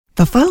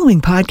The following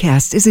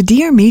podcast is a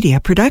Dear Media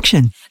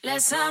production.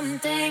 Let some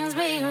things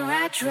be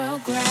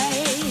retrograde.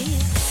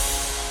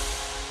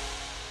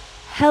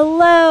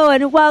 Hello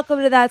and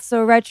welcome to That's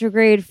So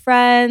Retrograde,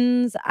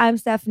 friends. I'm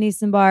Stephanie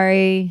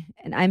Simbari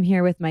and I'm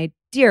here with my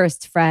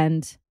dearest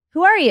friend.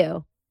 Who are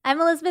you? I'm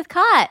Elizabeth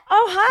Cott.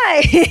 Oh,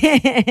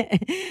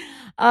 hi.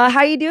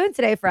 How you doing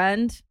today,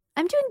 friend?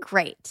 I'm doing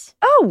great.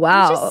 Oh,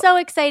 wow. I'm just so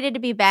excited to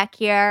be back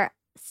here.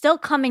 Still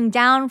coming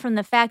down from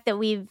the fact that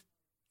we've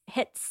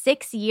hit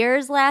 6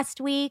 years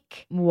last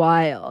week.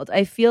 Wild.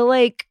 I feel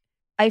like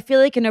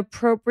an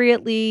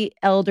appropriately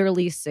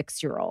elderly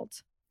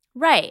 6-year-old.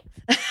 Right.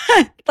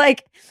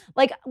 like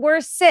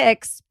we're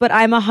 6, but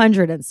I'm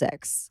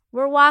 106.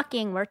 We're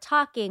walking, we're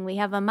talking, we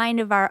have a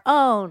mind of our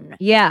own.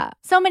 Yeah.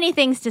 So many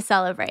things to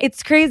celebrate.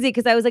 It's crazy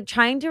because I was like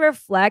trying to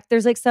reflect.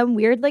 There's like some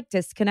weird like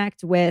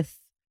disconnect with,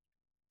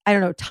 I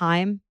don't know,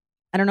 time.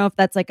 I don't know if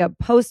that's like a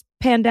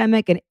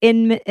post-pandemic and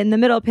in the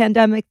middle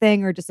pandemic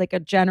thing or just like a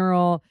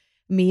general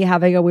me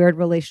having a weird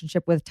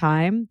relationship with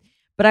time.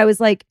 But I was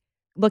like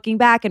looking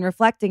back and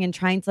reflecting and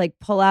trying to like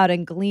pull out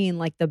and glean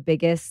like the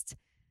biggest,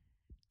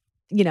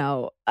 you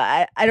know,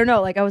 I don't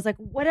know. Like I was like,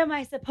 what am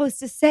I supposed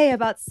to say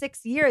about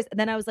 6 years? And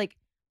then I was like,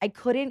 I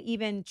couldn't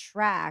even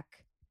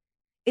track.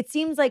 It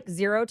seems like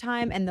zero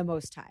time and the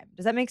most time.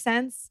 Does that make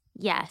sense?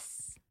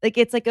 Yes. Like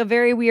it's like a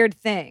very weird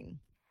thing.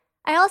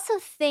 I also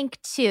think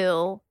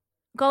too,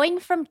 going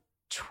from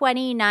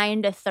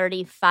 29 to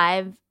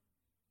 35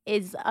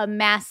 is a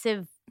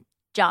massive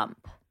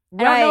jump.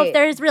 I don't know if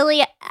there's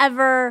really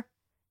ever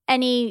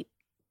any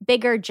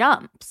bigger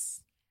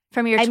jumps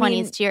from your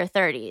 20s to your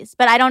 30s,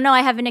 but I don't know.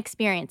 I haven't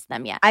experienced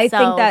them yet. I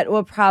think that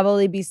we'll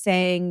probably be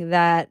saying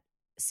that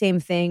same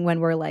thing when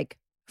we're like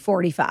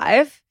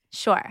 45.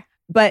 Sure.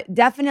 But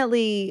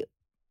definitely,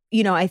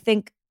 you know, I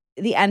think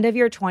the end of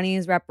your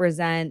 20s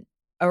represent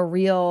a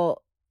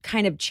real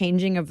kind of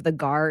changing of the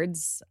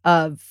guards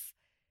of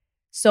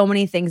so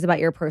many things about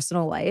your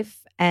personal life.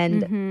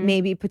 And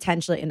maybe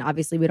potentially, and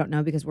obviously we don't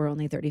know because we're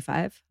only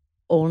 35.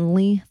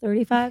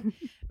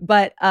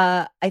 But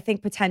I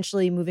think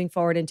potentially moving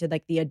forward into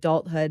like the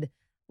adulthood,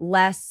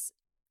 less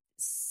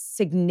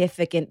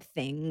significant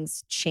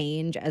things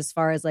change as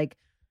far as like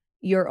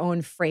your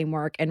own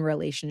framework and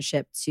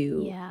relationship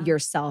to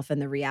yourself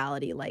and the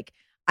reality. Like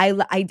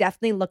I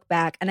definitely look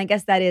back, and I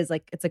guess that is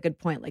like, it's a good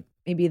point. Like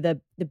maybe the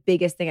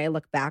biggest thing I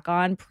look back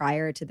on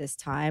prior to this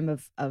time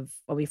of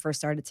when we first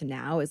started to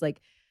now is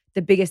like,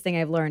 the biggest thing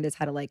I've learned is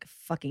how to like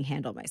fucking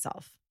handle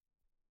myself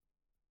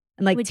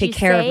and like take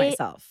care of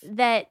myself.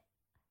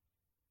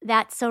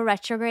 That's So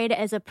Retrograde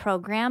as a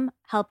program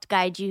helped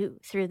guide you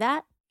through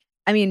that?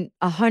 I mean,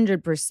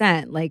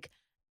 100%. Like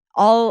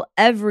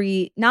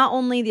not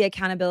only the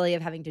accountability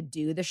of having to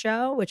do the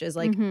show, which is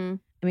like,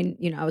 I mean,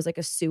 you know, I was like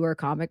a sewer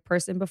comic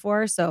person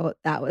before, so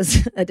that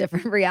was a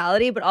different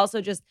reality, but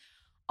also just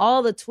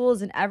all the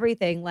tools and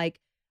everything. Like,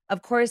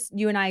 of course,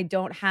 you and I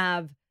don't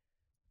have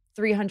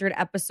 300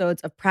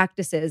 episodes of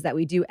practices that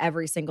we do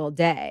every single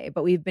day,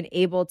 but we've been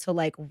able to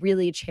like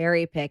really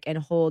cherry pick and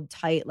hold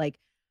tight like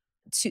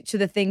to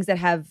the things that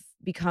have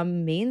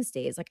become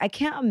mainstays. Like I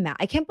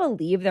can't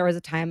believe there was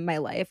a time in my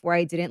life where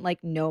I didn't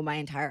like know my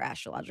entire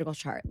astrological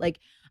chart. Like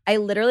I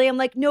literally am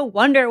like, no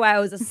wonder why I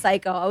was a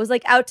psycho. I was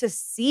like out to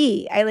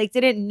sea. I like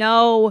didn't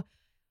know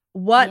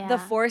what the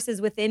forces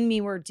within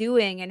me were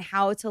doing and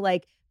how to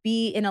like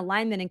be in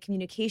alignment and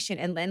communication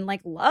and then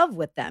like love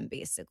with them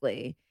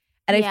basically.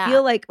 And I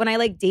feel like when I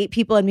like date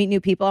people and meet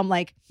new people, I'm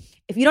like,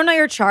 if you don't know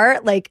your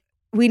chart, like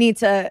we need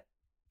to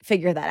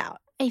figure that out.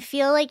 I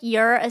feel like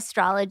your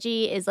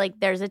astrology is like,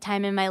 there's a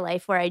time in my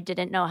life where I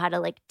didn't know how to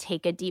like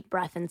take a deep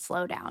breath and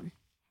slow down.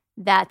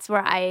 That's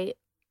where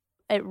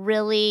it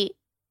really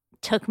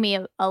took me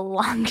a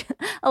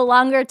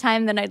longer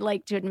time than I'd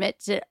like to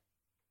admit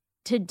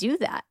to do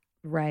that.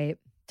 Right.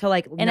 To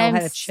like know how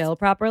to chill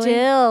properly.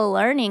 Still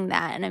learning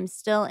that, and I'm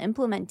still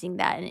implementing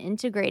that and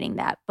integrating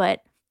that. But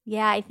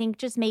yeah, I think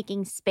just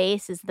making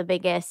space is the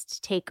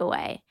biggest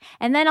takeaway.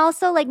 And then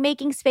also like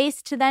making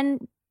space to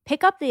then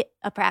pick up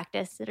a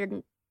practice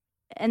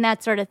and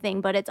that sort of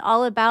thing. But it's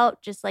all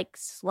about just like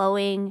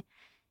slowing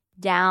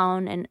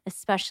down. And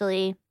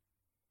especially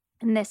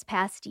in this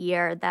past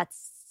year,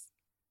 that's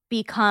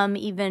become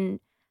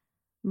even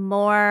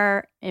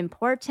more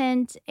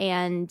important.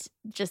 And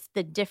just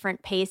the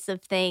different pace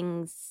of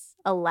things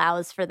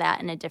allows for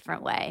that in a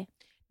different way.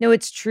 No,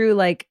 it's true.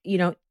 Like, you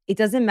know, it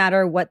doesn't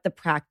matter what the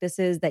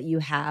practices that you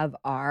have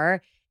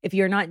are. If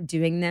you're not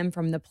doing them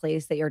from the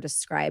place that you're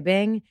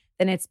describing,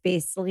 then it's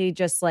basically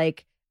just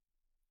like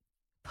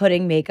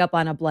putting makeup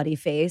on a bloody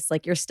face.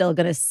 Like you're still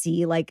going to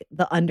see like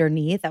the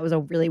underneath. That was a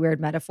really weird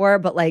metaphor,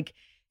 but like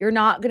you're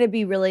not going to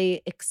be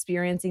really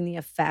experiencing the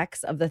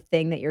effects of the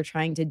thing that you're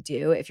trying to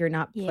do if you're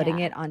not putting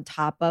it on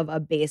top of a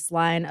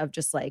baseline of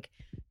just like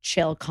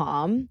chill,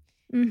 calm.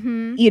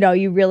 You know,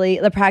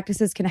 the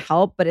practices can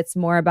help, but it's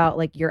more about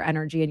like your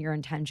energy and your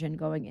intention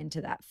going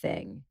into that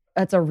thing.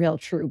 That's a real,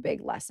 true,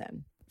 big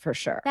lesson for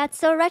sure. That's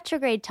So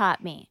Retrograde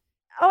taught me.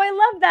 Oh, I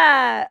love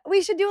that.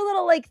 We should do a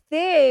little like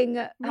thing.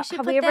 We should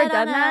Have put we ever that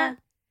done on that?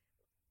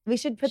 We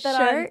should put that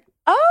shirt.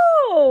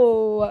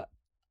 Oh,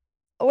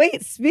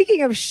 wait,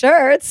 speaking of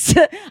shirts,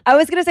 I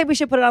was going to say we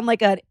should put it on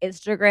like an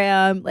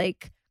Instagram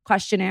like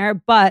questionnaire,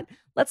 but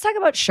let's talk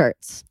about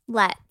shirts.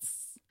 Let's.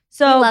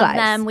 So we love guys,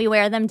 them. We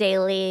wear them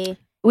daily.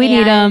 We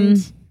need them.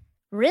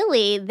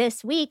 Really,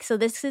 this week, so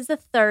this is the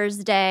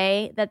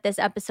Thursday that this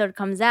episode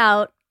comes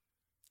out.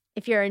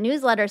 If you're a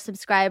newsletter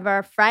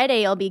subscriber,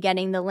 Friday you'll be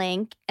getting the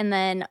link, and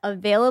then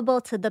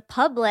available to the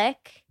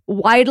public.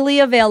 Widely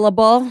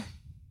available.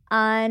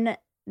 On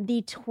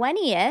the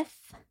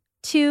 20th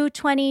to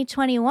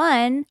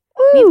 2021,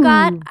 Ooh. we've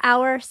got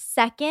our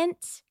second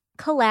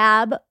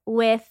collab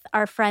with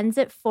our friends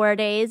at 4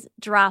 Days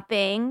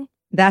dropping.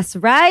 That's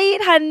right,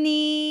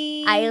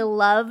 honey. I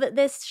love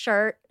this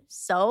shirt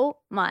so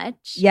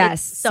much.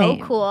 Yes, it's so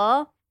same.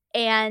 cool.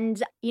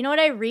 And you know what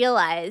I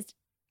realized?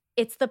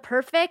 It's the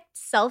perfect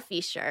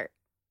selfie shirt.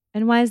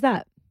 And why is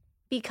that?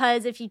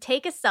 Because if you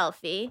take a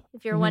selfie,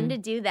 if you're one to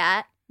do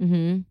that,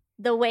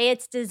 the way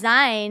it's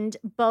designed,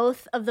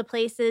 both of the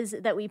places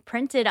that we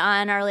printed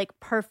on are like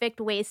perfect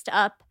waist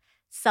up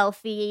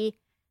selfie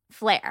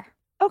flare.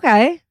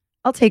 Okay,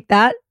 I'll take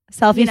that.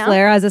 Selfie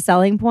flare as a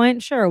selling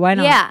point. Sure, why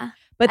not? Yeah.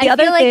 But the I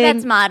other feel thing, like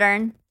that's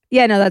modern.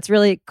 Yeah, no, that's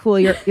really cool.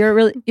 You're a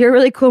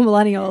really cool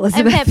millennial,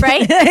 Elizabeth. I'm hip,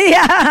 right?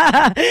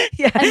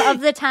 yeah. I'm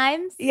of the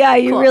times. Yeah,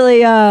 you're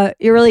cool.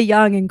 you're really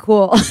young and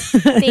cool.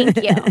 Thank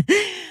you.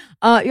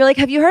 You're like,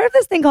 have you heard of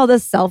this thing called a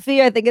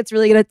selfie? I think it's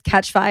really gonna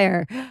catch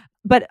fire.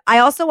 But I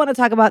also want to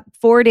talk about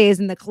 4 Days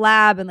in the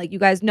collab. And like you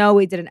guys know,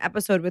 we did an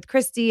episode with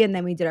Christy and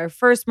then we did our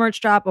first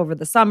merch drop over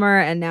the summer.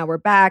 And now we're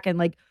back. And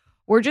like,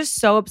 we're just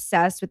so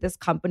obsessed with this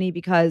company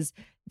because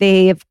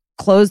they've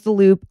closed the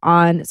loop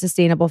on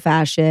sustainable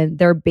fashion.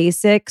 Their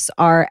basics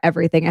are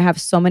everything. I have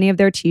so many of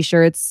their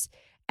t-shirts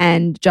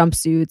and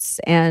jumpsuits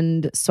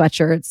and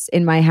sweatshirts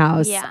in my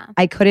house. Yeah.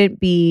 I couldn't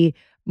be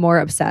more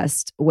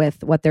obsessed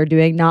with what they're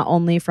doing, not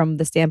only from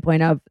the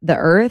standpoint of the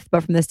earth,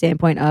 but from the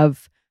standpoint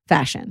of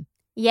fashion.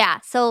 Yeah.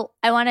 So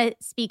I want to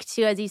speak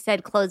to, as you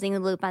said, closing the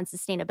loop on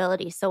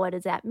sustainability. So what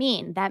does that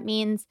mean? That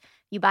means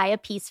you buy a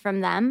piece from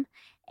them.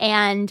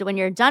 And when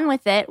you're done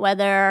with it,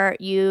 whether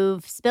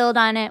you've spilled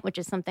on it, which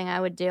is something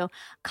I would do,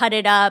 cut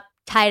it up,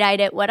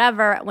 tie-dyed it,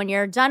 whatever, when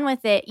you're done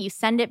with it, you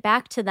send it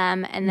back to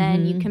them and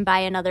then you can buy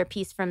another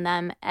piece from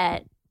them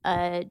at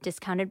a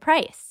discounted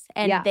price.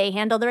 And they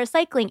handle the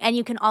recycling. And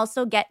you can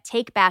also get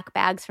take-back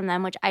bags from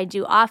them, which I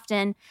do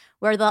often,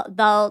 where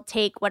they'll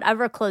take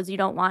whatever clothes you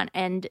don't want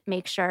and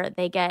make sure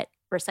they get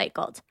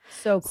recycled.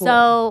 So cool.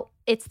 So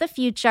it's the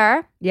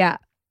future. Yeah.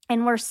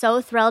 And we're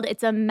so thrilled.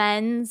 It's a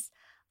men's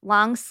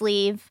long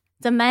sleeve.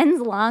 It's a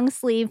men's long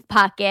sleeve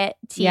pocket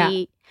tee.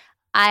 Yeah.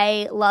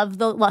 I love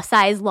the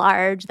size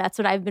large. That's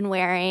what I've been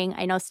wearing.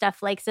 I know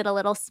Steph likes it a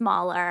little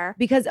smaller.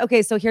 Because,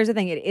 okay, so here's the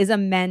thing. It is a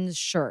men's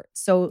shirt.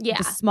 So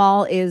the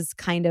small is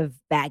kind of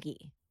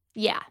baggy.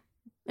 Yeah.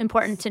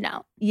 Important to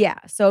know. Yeah.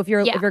 So if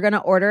you're going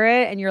to order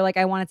it and you're like,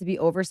 I want it to be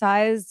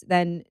oversized,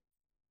 then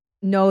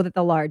know that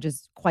the large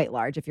is quite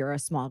large if you're a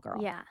small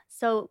girl. Yeah.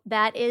 So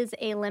that is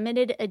a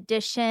limited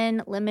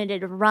edition,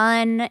 limited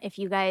run. If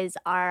you guys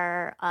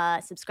are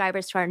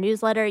subscribers to our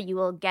newsletter, you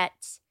will get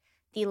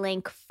the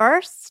link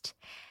first.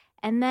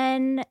 And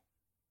then,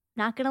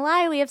 not gonna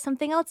lie, we have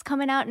something else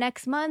coming out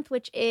next month,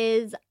 which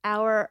is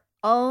our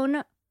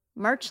own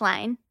merch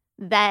line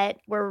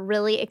that we're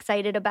really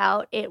excited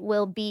about. It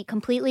will be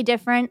completely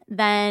different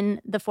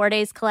than the 4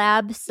 Days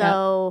collab,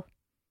 so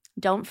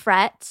don't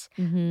fret.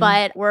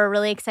 But we're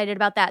really excited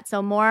about that.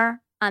 So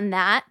more on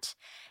that.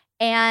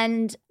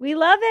 And we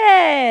love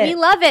it. We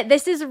love it.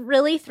 This is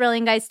really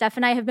thrilling, guys. Steph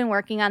and I have been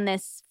working on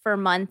this for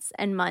months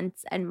and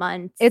months and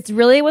months. It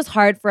really was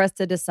hard for us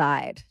to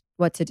decide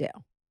what to do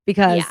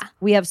because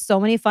we have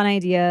so many fun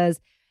ideas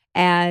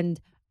and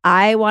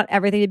I want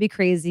everything to be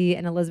crazy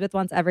and Elizabeth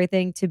wants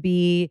everything to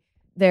be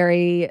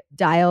very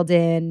dialed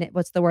in.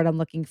 What's the word I'm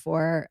looking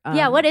for?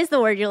 What is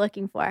the word you're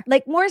looking for?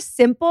 Like more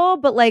simple,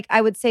 but like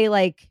I would say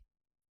like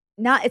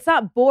it's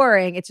not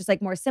boring. It's just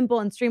like more simple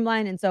and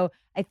streamlined. And so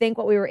I think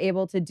what we were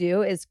able to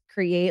do is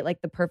create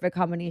like the perfect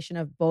combination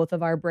of both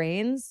of our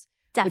brains.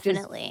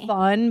 Definitely. Which is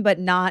fun, but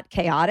not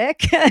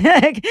chaotic.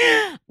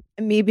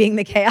 Me being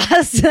the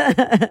chaos.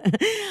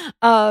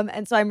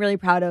 And so I'm really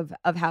proud of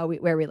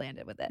where we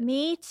landed with it.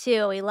 Me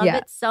too. We love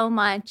it so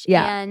much.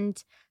 Yeah.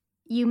 And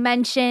you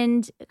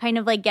mentioned kind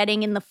of like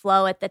getting in the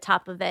flow at the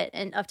top of it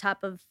and up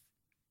top of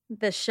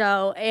the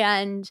show.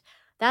 And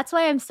that's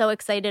why I'm so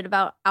excited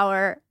about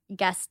our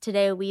guest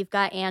today. We've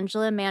got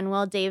Angela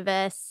Manuel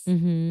Davis.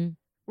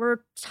 We're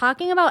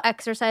talking about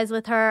exercise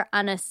with her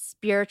on a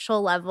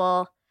spiritual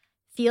level.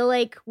 Feel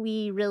like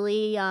we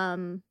really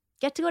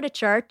get to go to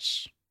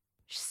church.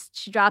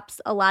 She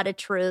drops a lot of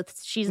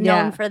truths. She's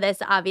known for this,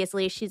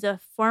 obviously. She's a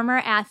former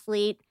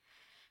athlete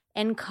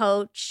and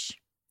coach.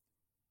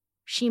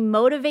 She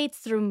motivates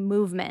through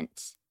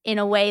movement in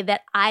a way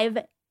that I've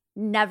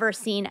never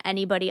seen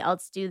anybody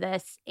else do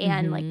this.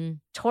 And like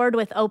toured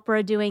with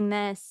Oprah doing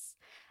this.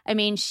 I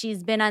mean,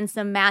 she's been on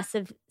some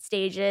massive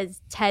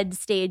stages, TED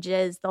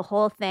stages, the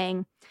whole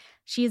thing.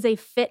 She's a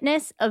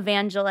fitness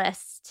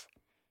evangelist.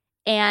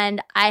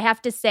 And I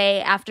have to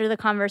say, after the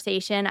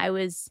conversation, I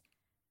was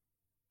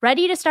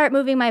ready to start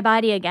moving my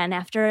body again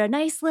after a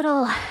nice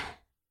little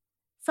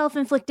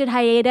self-inflicted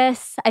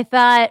hiatus. I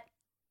thought,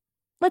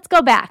 let's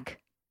go back.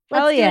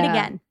 Let's do it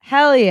again.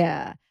 Hell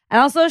yeah. And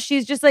also,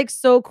 she's just like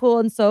so cool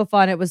and so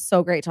fun. It was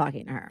so great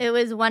talking to her. It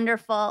was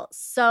wonderful.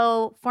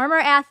 So, former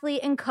athlete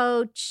and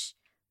coach,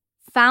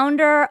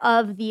 founder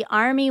of the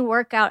Army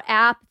workout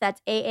app. That's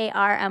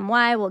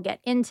AARMY. We'll get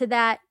into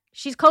that.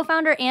 She's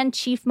co-founder and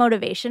chief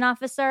motivation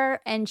officer.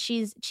 And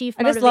she's chief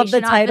motivation officer.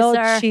 I just love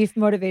the title, chief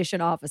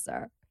motivation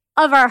officer.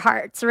 Of our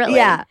hearts, really.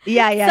 Yeah.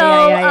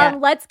 So,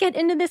 let's get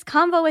into this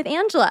convo with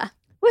Angela.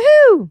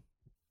 Woohoo!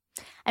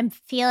 I'm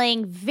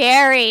feeling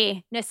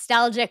very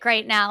nostalgic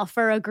right now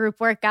for a group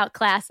workout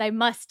class. I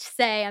must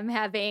say I'm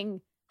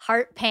having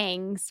heart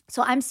pangs.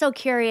 So I'm so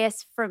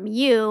curious from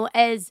you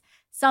as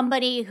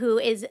somebody who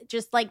is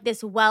just like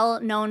this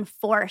well-known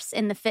force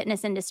in the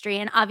fitness industry.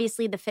 And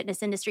obviously the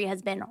fitness industry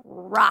has been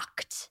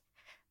rocked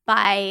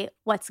by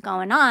what's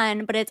going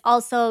on, but it's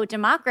also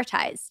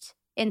democratized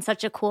in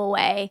such a cool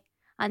way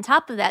on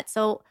top of that.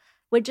 So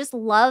would just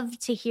love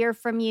to hear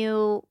from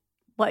you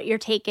what your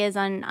take is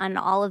on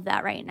all of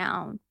that right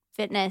now,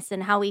 fitness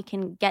and how we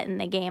can get in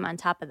the game on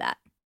top of that.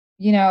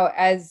 You know,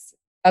 as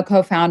a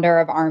co-founder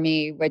of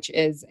Army, which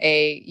is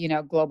a,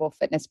 global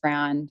fitness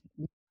brand,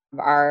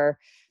 our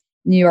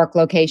New York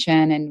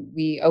location, and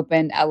we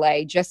opened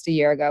LA just a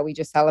year ago. We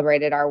just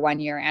celebrated our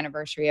 1-year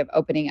anniversary of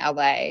opening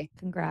LA.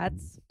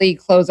 Congrats. We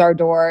closed our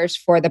doors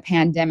for the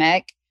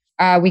pandemic.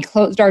 We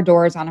closed our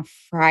doors on a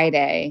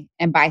Friday,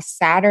 and by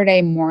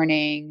Saturday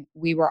morning,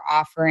 we were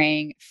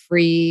offering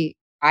free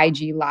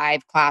IG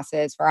Live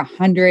classes for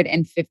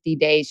 150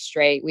 days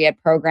straight. We had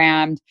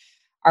programmed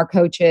our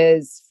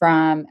coaches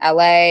from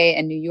LA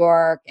and New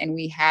York, and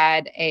we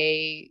had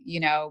a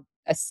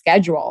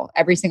schedule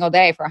every single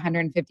day for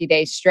 150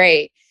 days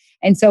straight.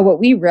 And so what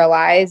we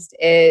realized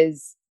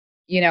is,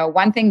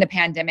 one thing the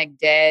pandemic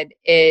did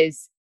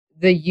is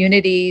the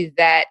unity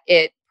that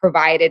it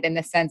provided in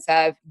the sense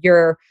of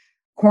you're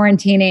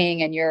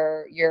quarantining and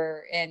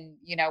you're in,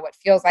 what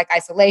feels like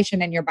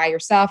isolation, and you're by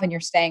yourself and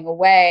you're staying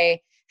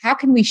away. How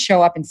can we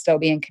show up and still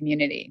be in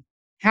community?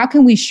 How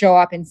can we show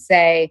up and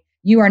say,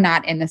 you are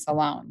not in this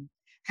alone?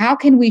 How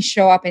can we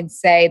show up and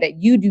say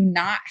that you do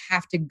not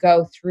have to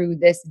go through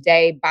this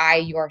day by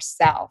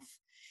yourself?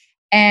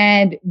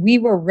 And we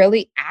were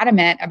really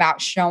adamant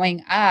about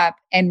showing up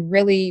and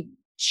really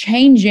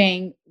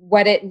changing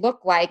what it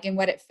looked like and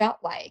what it felt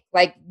like.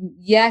 Like,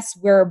 yes,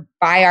 we're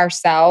by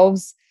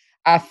ourselves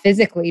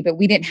physically, but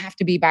we didn't have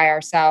to be by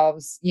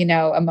ourselves,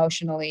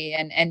 emotionally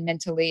and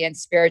mentally and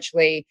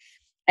spiritually.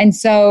 And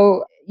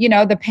so,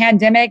 the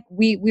pandemic,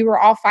 we were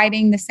all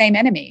fighting the same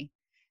enemy.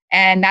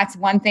 And that's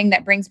one thing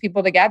that brings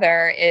people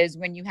together is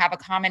when you have a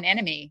common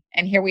enemy.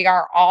 And here we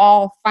are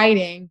all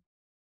fighting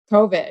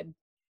COVID.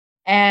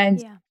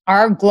 And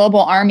our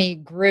global army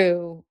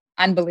grew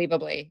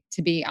unbelievably,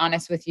 to be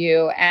honest with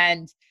you.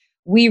 And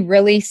we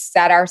really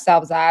set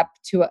ourselves up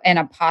in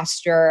a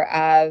posture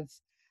of,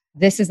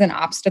 this is an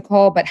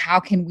obstacle, but how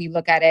can we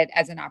look at it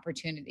as an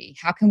opportunity?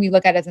 How can we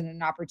look at it as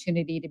an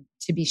opportunity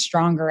to be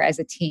stronger as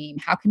a team?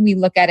 How can we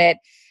look at it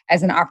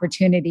as an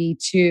opportunity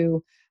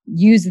to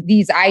use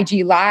these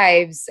IG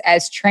Lives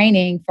as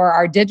training for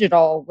our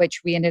digital,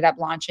 which we ended up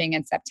launching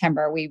in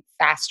September? We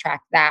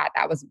fast-tracked that.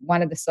 That was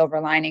one of the silver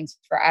linings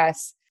for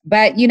us.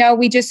 But,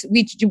 we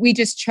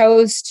just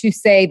chose to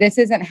say, this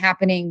isn't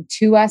happening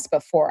to us,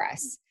 but for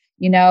us.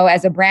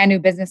 As a brand new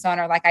business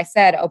owner, like I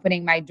said,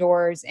 opening my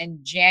doors in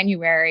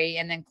January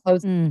and then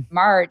closing in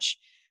March,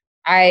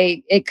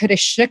 it could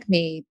have shook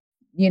me,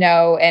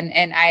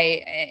 and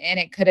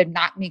it could have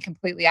knocked me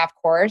completely off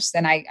course,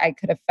 and I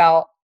could have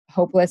felt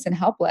hopeless and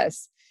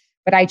helpless.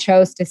 But I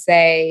chose to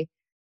say,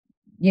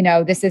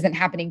 this isn't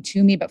happening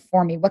to me, but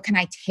for me. What can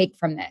I take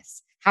from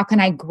this? How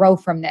can I grow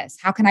from this?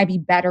 How can I be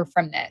better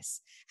from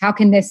this? How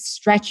can this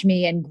stretch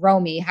me and grow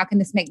me? How can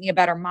this make me a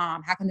better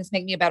mom? How can this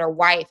make me a better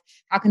wife?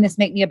 How can this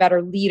make me a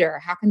better leader?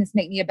 How can this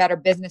make me a better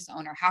business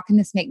owner? How can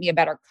this make me a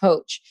better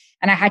coach?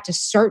 And I had to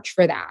search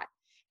for that.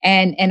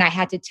 And I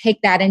had to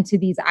take that into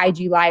these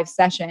IG Live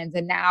sessions.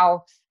 And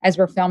now, as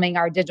we're filming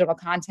our digital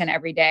content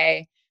every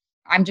day,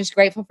 I'm just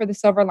grateful for the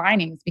silver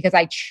linings because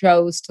I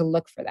chose to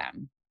look for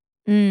them.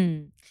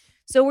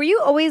 So were you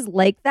always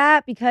like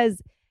that?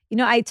 Because,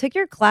 I took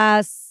your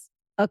class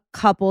a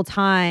couple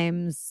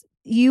times.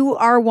 You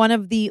are one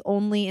of the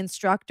only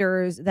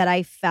instructors that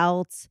I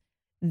felt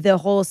the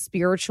whole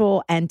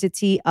spiritual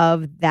entity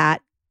of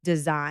that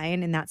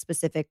design in that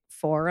specific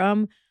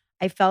forum,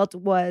 I felt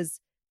was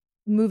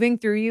moving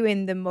through you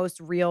in the most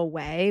real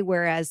way.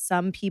 Whereas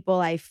some people,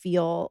 I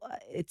feel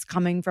it's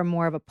coming from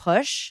more of a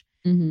push.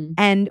 Mm-hmm.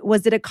 And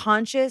was it a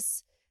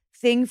conscious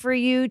thing for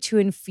you to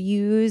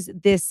infuse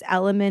this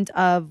element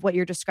of what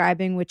you're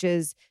describing, which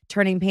is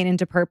turning pain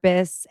into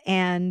purpose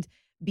and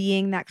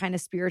being that kind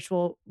of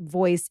spiritual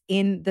voice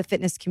in the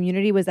fitness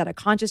community? Was that a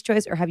conscious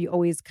choice, or have you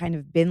always kind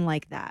of been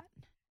like that?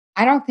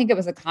 I don't think it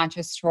was a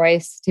conscious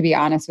choice, to be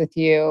honest with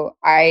you.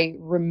 I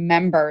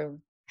remember,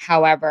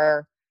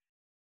 however,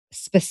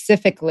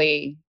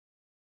 specifically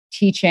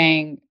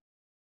teaching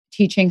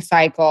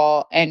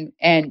cycle and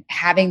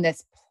having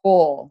this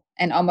pull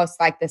and almost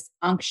like this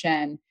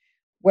unction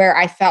where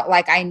I felt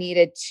like I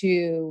needed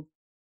to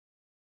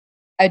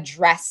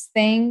address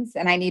things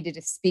and I needed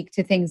to speak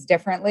to things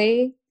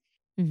differently.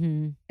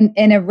 Mm-hmm.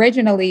 And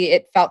originally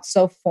it felt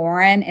so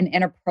foreign and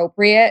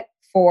inappropriate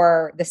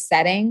for the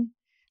setting.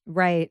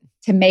 Right.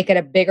 To make it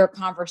a bigger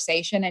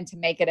conversation and to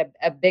make it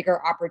a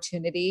bigger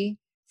opportunity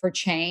for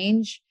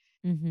change.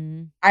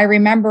 Mm-hmm. I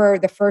remember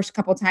the first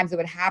couple times it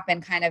would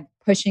happen, kind of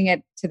pushing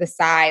it to the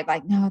side,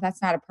 like, no,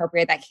 that's not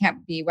appropriate. That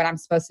can't be what I'm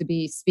supposed to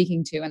be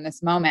speaking to in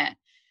this moment.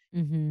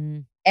 Mm-hmm.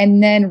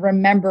 And then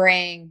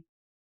remembering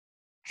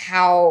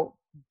how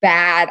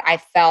bad I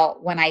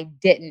felt when I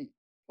didn't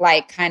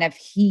like kind of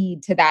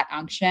heed to that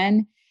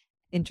unction.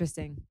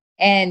 Interesting.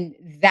 And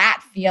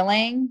that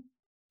feeling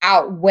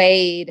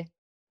outweighed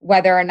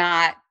whether or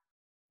not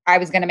I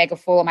was going to make a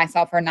fool of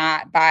myself or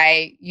not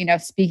by,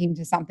 speaking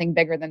to something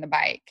bigger than the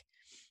bike.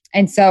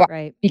 And so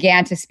I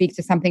began to speak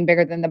to something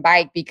bigger than the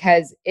bike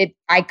because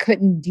I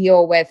couldn't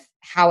deal with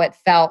how it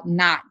felt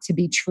not to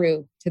be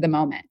true to the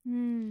moment.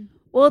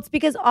 Well, it's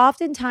because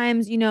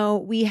oftentimes,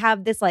 we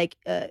have this like,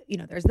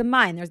 there's the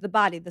mind, there's the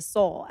body, the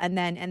soul, and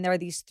there are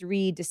these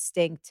three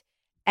distinct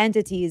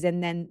entities.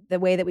 And then the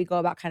way that we go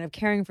about kind of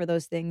caring for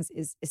those things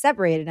is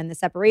separated. And the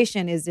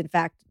separation is in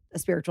fact a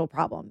spiritual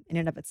problem in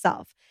and of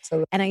itself.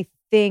 And I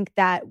think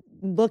that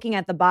looking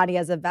at the body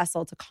as a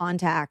vessel to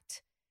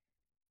contact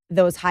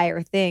those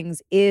higher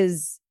things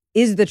is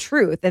the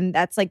truth. And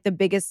that's like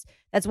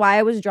that's why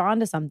I was drawn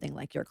to something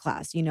like your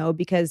class,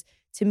 because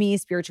to me,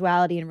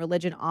 spirituality and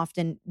religion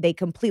often they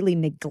completely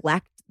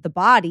neglect the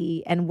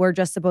body, and we're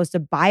just supposed to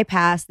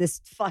bypass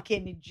this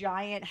fucking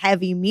giant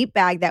heavy meat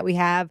bag that we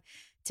have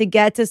to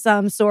get to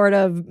some sort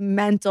of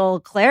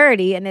mental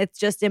clarity. And it's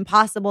just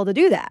impossible to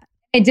do that.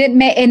 It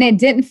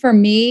didn't for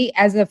me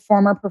as a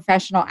former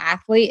professional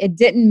athlete, it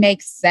didn't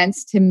make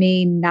sense to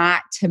me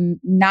not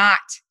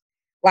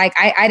like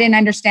I didn't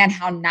understand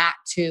how not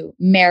to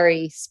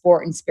marry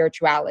sport and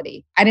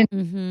spirituality. I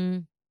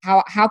didn't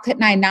how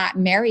couldn't I not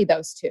marry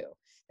those two?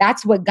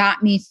 That's what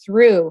got me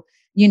through,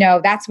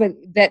 that's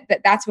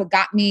what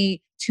got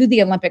me to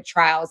the Olympic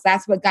trials.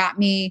 That's what got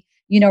me,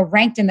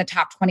 ranked in the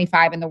top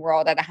 25 in the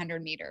world at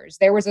 100 meters.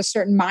 There was a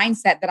certain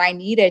mindset that I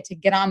needed to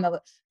get on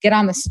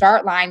the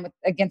start line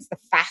against the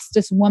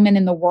fastest woman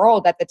in the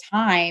world at the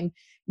time,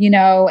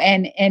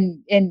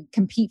 and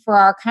compete for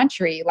our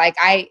country. Like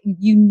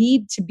you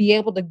need to be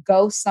able to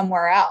go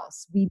somewhere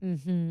else.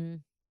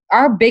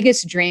 Our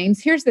biggest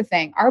dreams, here's the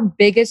thing, our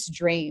biggest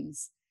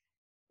dreams,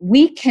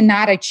 we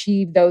cannot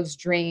achieve those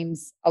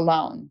dreams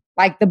alone.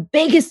 Like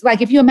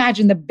if you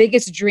imagine the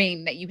biggest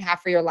dream that you have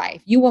for your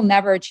life, you will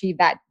never achieve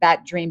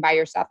that dream by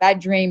yourself.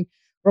 That dream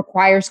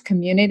requires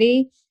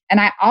community. And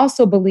I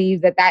also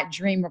believe that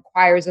dream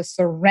requires a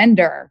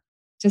surrender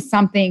to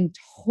something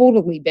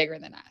totally bigger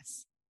than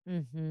us.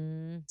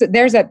 So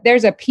there's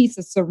a piece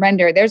of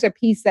surrender. There's a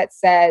piece that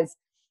says,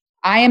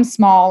 I am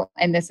small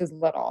and this is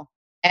little.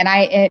 And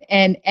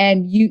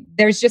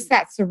there's just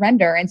that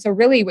surrender. And so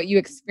really what you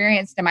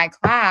experienced in my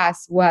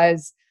class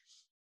was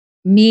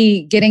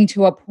me getting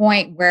to a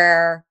point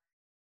where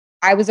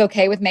I was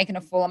okay with making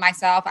a fool of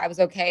myself. I was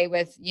okay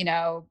with,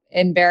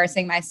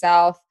 embarrassing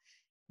myself.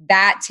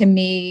 That to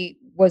me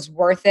was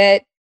worth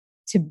it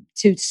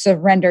to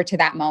surrender to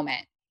that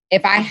moment.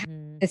 If I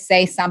had to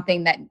say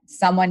something that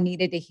someone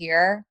needed to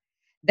hear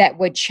that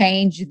would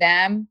change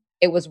them,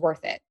 it was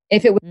worth it.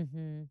 If it was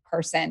a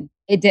person,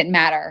 it didn't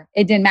matter.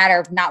 It didn't matter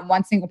if not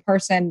one single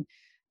person,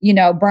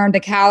 burned a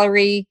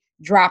calorie,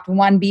 dropped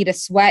one bead of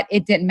sweat.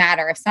 It didn't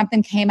matter. If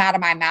something came out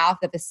of my mouth,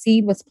 if a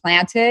seed was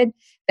planted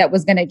that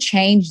was going to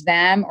change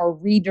them or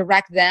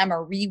redirect them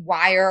or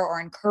rewire or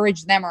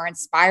encourage them or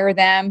inspire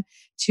them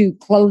to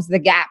close the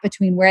gap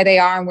between where they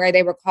are and where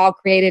they were called,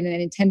 created,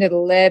 and intended to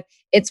live,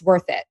 it's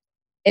worth it.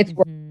 It's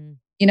worth it.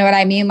 You know what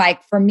I mean?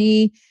 Like for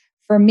me,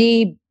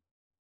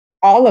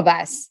 all of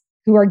us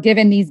who are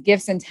given these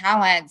gifts and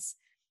talents,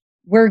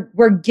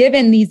 we're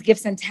given these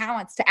gifts and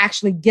talents to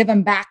actually give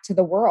them back to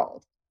the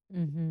world.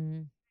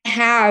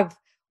 Have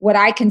what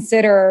I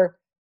consider,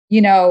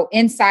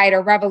 insight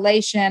or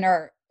revelation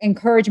or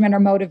encouragement or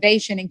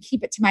motivation and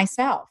keep it to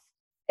myself.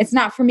 It's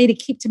not for me to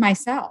keep to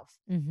myself.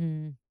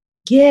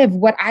 Give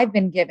what I've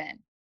been given.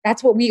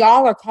 That's what we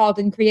all are called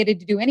and created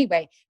to do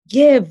anyway.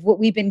 Give what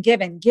we've been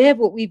given. Give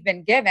what we've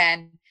been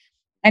given.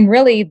 And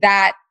really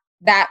that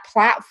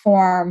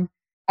platform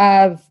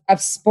of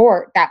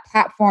sport, that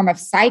platform of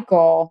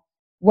cycle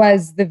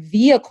was the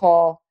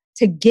vehicle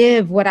to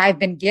give what I've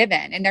been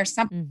given. And there's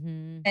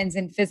something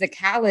in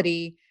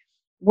physicality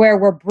where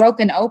we're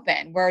broken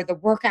open, where the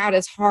workout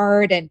is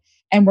hard and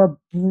we're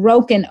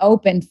broken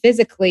open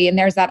physically. And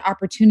there's that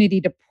opportunity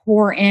to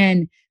pour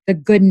in the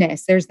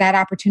goodness. There's that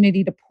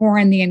opportunity to pour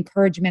in the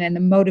encouragement and the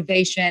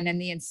motivation and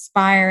the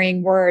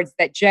inspiring words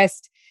that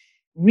just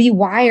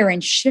rewire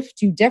and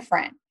shift you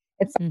different.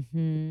 It's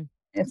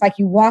like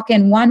you walk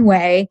in one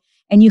way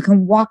and you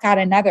can walk out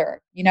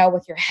another,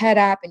 with your head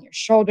up and your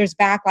shoulders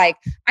back. Like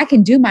I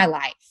can do my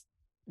life.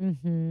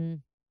 Mm-hmm.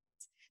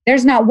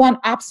 There's not one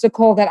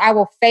obstacle that I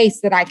will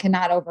face that I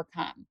cannot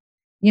overcome.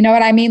 You know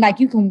what I mean? Like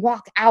you can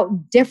walk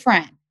out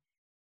different.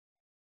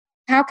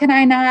 How can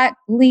I not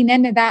lean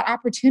into that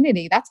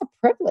opportunity? That's a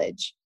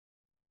privilege.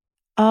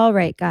 All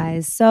right,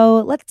 guys. So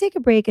let's take a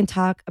break and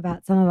talk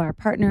about some of our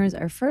partners.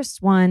 Our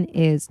first one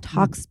is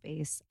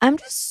Talkspace. I'm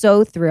just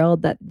so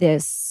thrilled that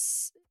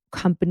this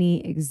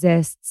company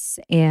exists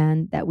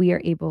and that we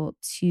are able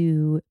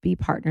to be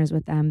partners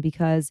with them,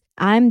 because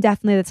I'm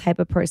definitely the type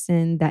of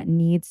person that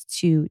needs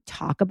to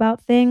talk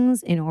about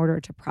things in order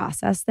to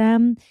process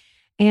them.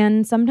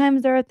 And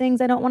sometimes there are things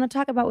I don't want to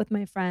talk about with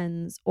my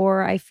friends,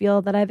 or I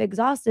feel that I've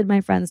exhausted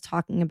my friends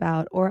talking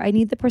about, or I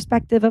need the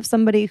perspective of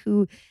somebody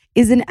who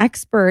is an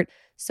expert.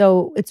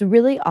 So it's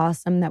really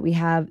awesome that we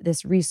have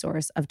this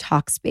resource of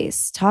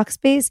Talkspace.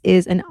 Talkspace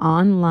is an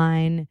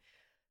online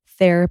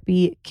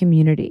therapy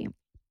community.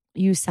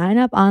 You sign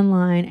up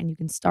online and you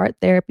can start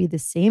therapy the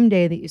same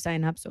day that you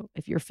sign up. So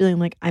if you're feeling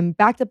like I'm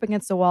backed up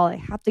against the wall, I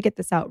have to get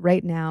this out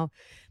right now,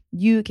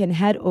 you can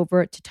head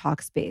over to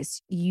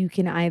Talkspace. You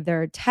can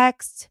either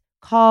text,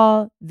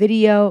 call,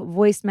 video,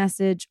 voice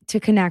message to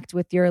connect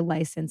with your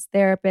licensed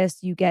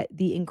therapist. You get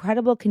the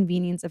incredible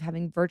convenience of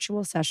having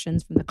virtual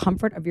sessions from the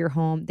comfort of your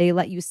home. They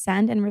let you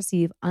send and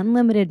receive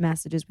unlimited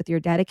messages with your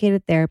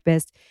dedicated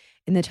therapist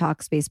in the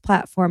Talkspace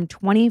platform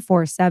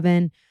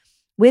 24/7.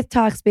 With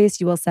Talkspace,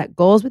 you will set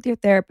goals with your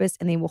therapist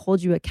and they will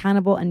hold you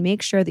accountable and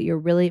make sure that you're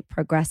really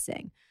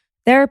progressing.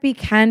 Therapy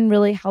can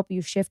really help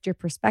you shift your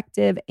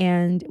perspective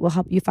and will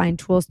help you find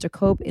tools to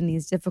cope in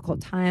these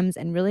difficult times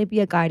and really be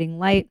a guiding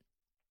light.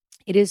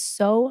 It is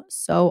so,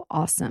 so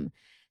awesome.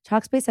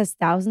 Talkspace has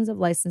thousands of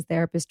licensed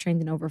therapists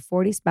trained in over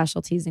 40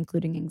 specialties,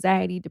 including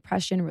anxiety,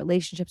 depression,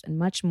 relationships, and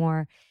much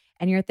more.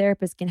 And your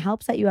therapist can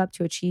help set you up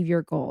to achieve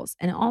your goals.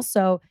 And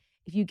also,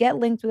 if you get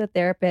linked with a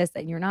therapist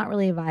and you're not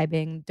really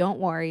vibing, don't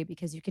worry,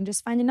 because you can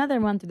just find another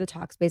one through the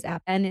Talkspace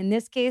app. And in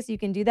this case, you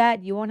can do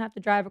that. You won't have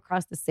to drive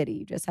across the city.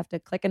 You just have to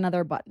click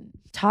another button.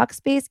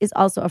 Talkspace is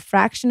also a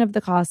fraction of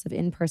the cost of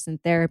in-person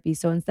therapy.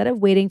 So instead of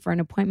waiting for an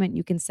appointment,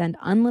 you can send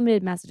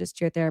unlimited messages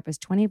to your therapist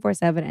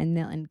 24/7 and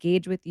they'll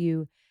engage with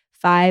you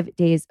 5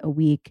 days a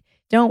week.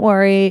 Don't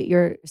worry,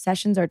 your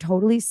sessions are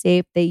totally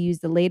safe. They use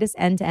the latest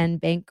end-to-end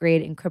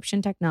bank-grade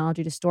encryption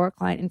technology to store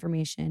client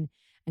information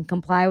and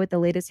comply with the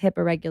latest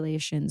HIPAA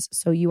regulations,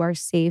 so you are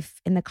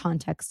safe in the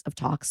context of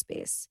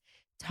Talkspace.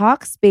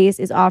 Talkspace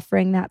is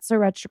offering That's So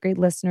Retrograde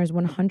listeners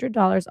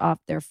 $100 off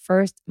their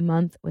first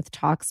month with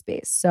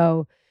Talkspace.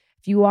 So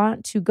if you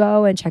want to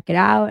go and check it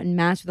out and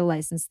match with a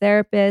licensed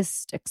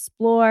therapist,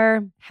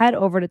 explore, head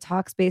over to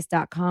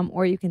Talkspace.com,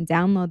 or you can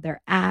download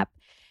their app.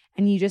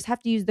 And you just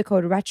have to use the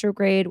code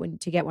retrograde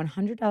to get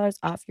 $100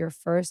 off your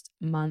first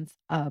month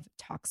of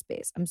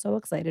Talkspace. I'm so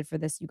excited for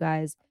this, you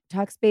guys.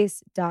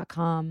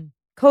 Talkspace.com,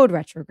 code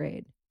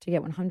retrograde to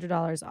get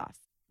 $100 off.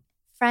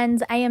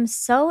 Friends, I am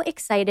so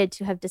excited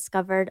to have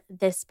discovered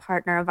this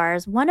partner of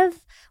ours, one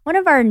of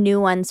our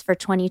new ones for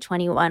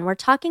 2021. We're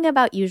talking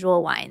about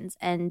Usual Wines,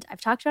 and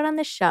I've talked about it on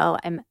the show.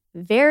 I'm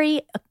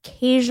very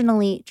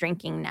occasionally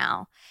drinking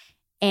now,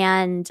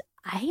 and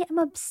I am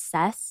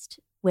obsessed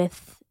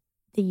with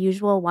the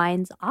Usual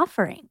Wines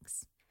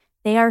offerings.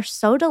 They are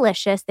so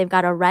delicious. They've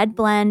got a red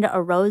blend, a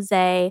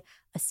rosé,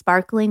 a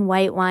sparkling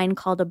white wine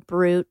called a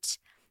Brut.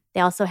 They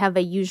also have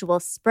a Usual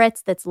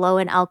Spritz that's low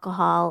in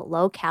alcohol,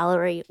 low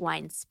calorie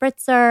wine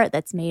spritzer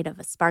that's made of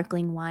a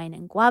sparkling wine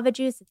and guava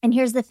juice. And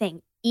here's the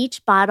thing.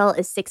 Each bottle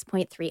is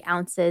 6.3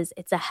 ounces.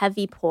 It's a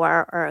heavy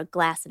pour or a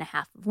glass and a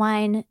half of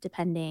wine,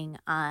 depending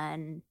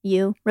on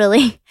you,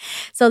 really.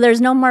 So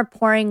there's no more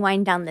pouring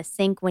wine down the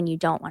sink when you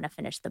don't want to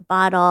finish the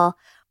bottle.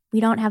 We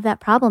don't have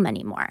that problem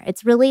anymore.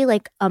 It's really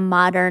like a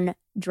modern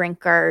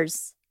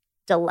drinker's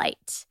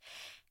delight.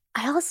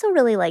 I also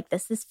really like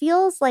this. This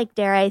feels like,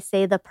 dare I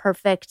say, the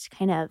perfect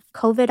kind of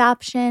COVID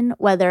option,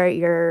 whether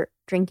you're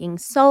drinking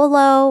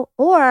solo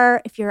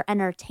or if you're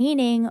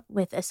entertaining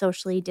with a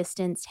socially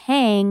distanced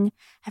hang,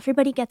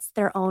 everybody gets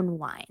their own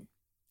wine.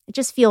 It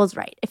just feels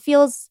right. It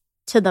feels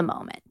to the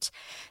moment.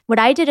 What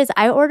I did is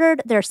I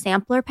ordered their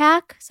sampler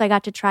pack. So I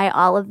got to try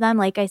all of them.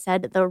 Like I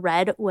said, the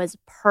red was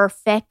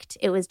perfect.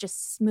 It was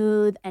just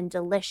smooth and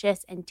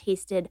delicious and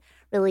tasted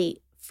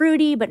really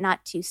fruity, but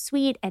not too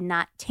sweet and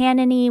not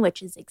tanniny,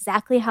 which is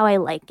exactly how I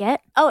like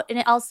it. Oh, and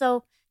it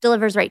also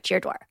delivers right to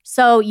your door.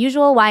 So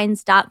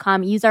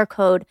usualwines.com, use our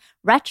code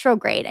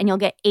retrograde and you'll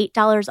get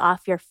 $8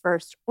 off your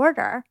first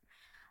order.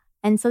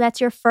 And so that's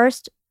your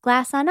first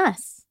glass on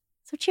us.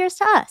 So cheers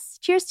to us.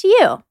 Cheers to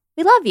you.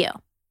 We love you.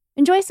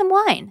 Enjoy some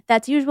wine.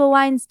 That's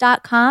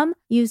usualwines.com.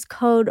 Use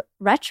code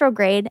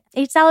retrograde.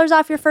 $8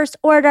 off your first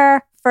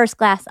order. First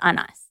glass on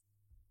us.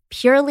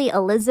 Purely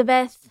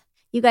Elizabeth.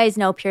 You guys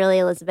know Purely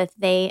Elizabeth.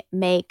 They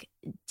make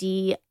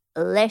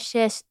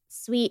delicious,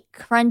 sweet,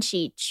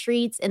 crunchy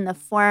treats in the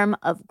form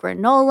of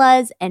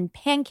granolas and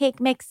pancake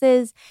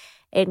mixes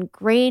and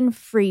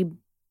grain-free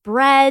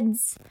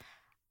breads.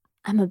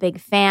 I'm a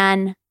big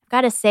fan.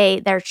 Gotta say,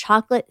 their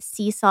chocolate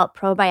sea salt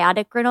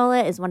probiotic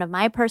granola is one of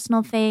my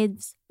personal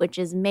faves, which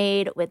is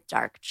made with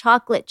dark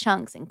chocolate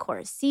chunks and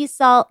coarse sea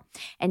salt.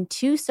 And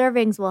 2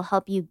 servings will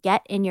help you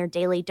get in your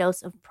daily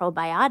dose of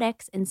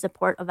probiotics in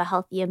support of a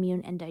healthy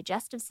immune and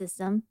digestive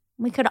system.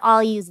 We could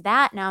all use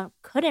that now,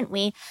 couldn't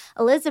we?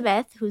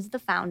 Elizabeth, who's the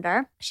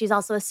founder, she's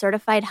also a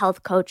certified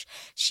health coach.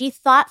 She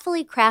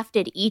thoughtfully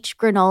crafted each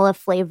granola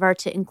flavor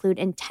to include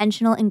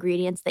intentional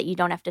ingredients that you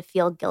don't have to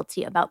feel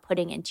guilty about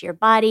putting into your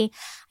body.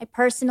 I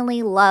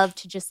personally love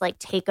to just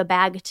take a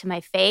bag to my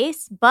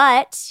face,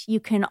 but you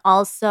can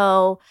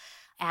also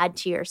add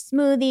to your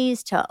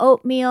smoothies, to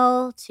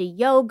oatmeal, to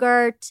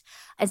yogurt.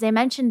 As I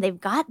mentioned, they've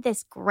got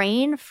this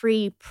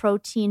grain-free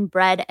protein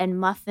bread and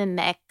muffin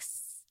mix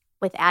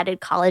with added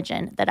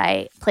collagen that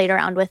I played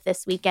around with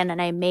this weekend, and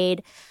I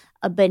made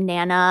a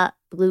banana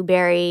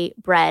blueberry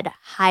bread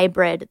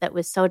hybrid that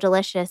was so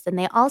delicious. And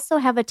they also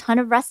have a ton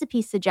of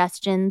recipe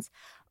suggestions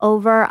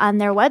over on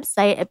their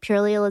website at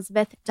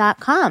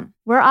purelyelizabeth.com.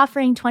 We're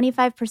offering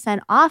 25%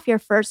 off your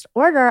first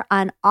order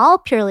on all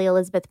Purely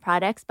Elizabeth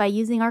products by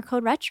using our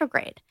code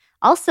retrograde.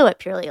 Also at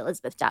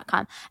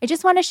purelyelizabeth.com. I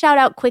just want to shout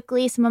out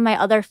quickly some of my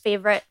other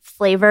favorite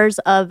flavors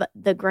of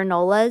the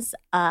granolas: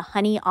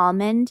 honey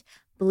almond,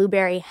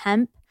 blueberry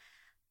hemp,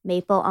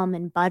 maple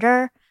almond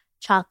butter,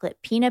 chocolate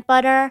peanut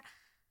butter.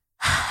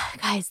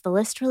 Guys, the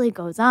list really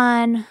goes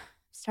on. I'm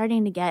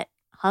starting to get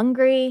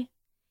hungry.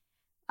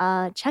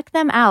 Check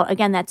them out.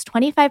 Again, that's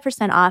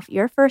 25% off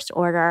your first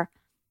order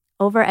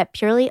over at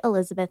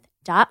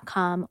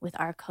purelyelizabeth.com with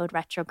our code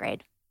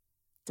retrograde.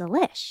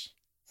 Delish.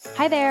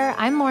 Hi there,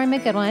 I'm Lauren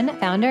McGoodwin,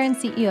 founder and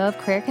CEO of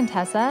Career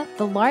Contessa,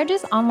 the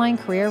largest online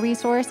career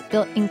resource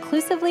built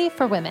inclusively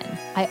for women.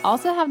 I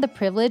also have the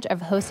privilege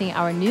of hosting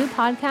our new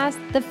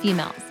podcast, The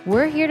Females.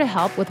 We're here to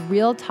help with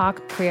real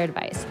talk career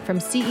advice from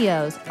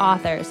CEOs,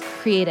 authors,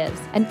 creatives,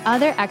 and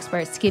other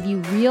experts to give you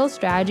real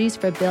strategies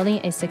for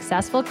building a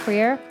successful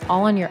career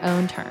all on your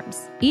own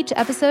terms. Each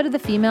episode of The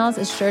Females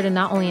is sure to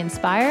not only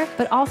inspire,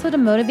 but also to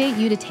motivate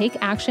you to take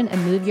action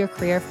and move your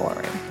career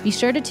forward. Be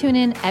sure to tune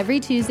in every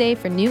Tuesday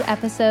for new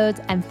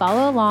episodes and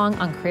follow along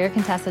on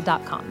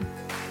careercontessa.com.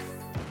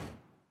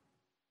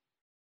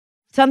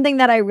 Something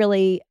that I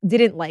really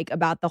didn't like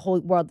about the whole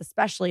world,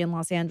 especially in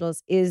Los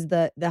Angeles, is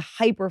the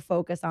hyper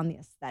focus on the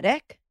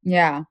aesthetic.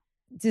 Yeah.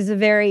 This is a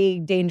very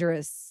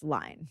dangerous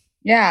line.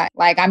 Yeah.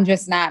 I'm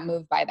just not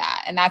moved by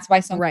that. And that's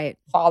why some people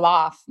fall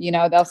off.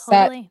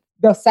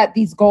 They'll set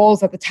these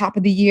goals at the top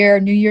of the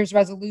year, New Year's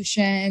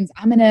resolutions.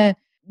 I'm going to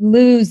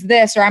lose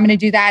this or I'm going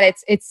to do that.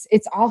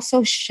 It's all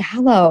so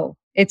shallow.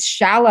 It's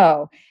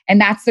shallow. And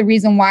that's the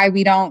reason why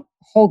we don't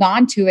hold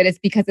on to it, is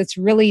because it's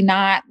really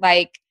not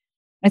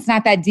it's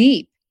not that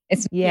deep.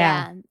 It's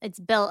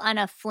built on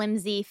a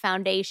flimsy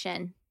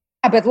foundation.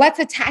 But let's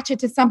attach it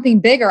to something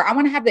bigger. I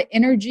want to have the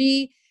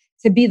energy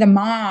to be the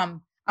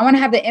mom. I want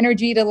to have the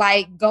energy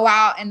to go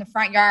out in the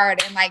front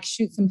yard and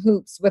shoot some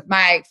hoops with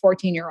my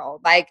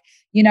 14-year-old. I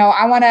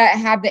want to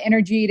have the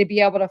energy to be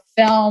able to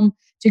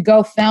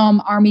go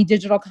film Army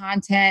digital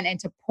content and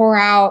to pour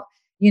out,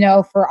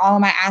 for all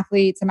of my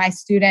athletes and my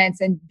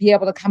students, and be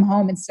able to come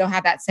home and still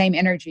have that same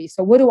energy.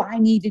 So what do I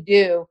need to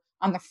do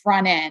on the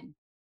front end,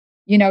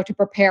 to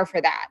prepare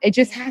for that? It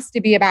just has to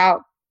be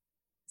about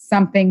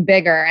something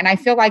bigger. And I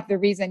feel like the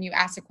reason you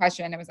asked a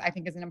question, I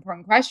think is an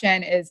important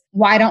question, is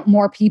why don't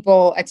more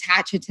people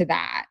attach it to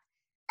that?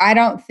 I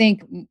don't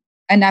think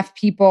enough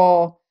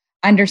people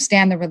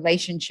understand the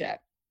relationship.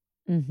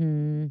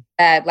 Mm-hmm.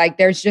 That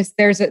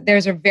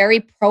there's a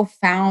very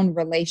profound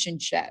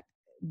relationship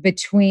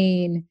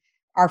between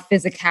our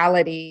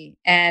physicality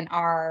and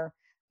our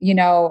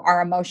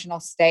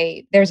emotional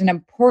state. There's an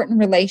important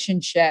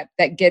relationship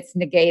that gets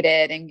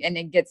negated and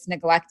it gets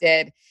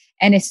neglected.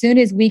 And as soon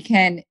as we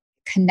can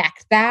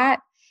connect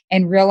that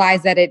and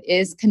realize that it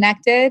is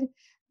connected,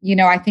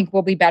 I think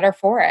we'll be better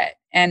for it.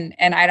 And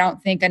I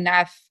don't think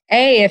enough,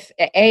 if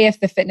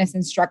the fitness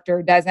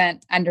instructor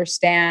doesn't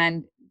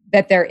understand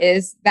that there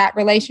is that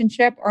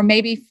relationship, or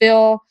maybe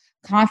feel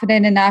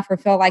confident enough or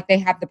feel like they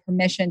have the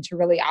permission to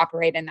really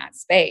operate in that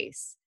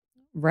space.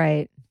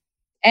 Right.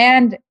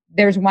 And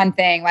there's one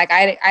thing,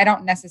 I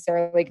don't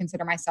necessarily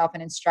consider myself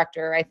an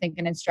instructor. I think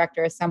an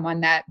instructor is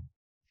someone that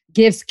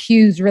gives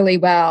cues really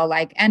well,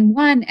 and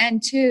 1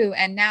 and 2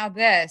 and now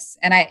this.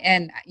 And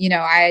I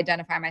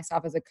identify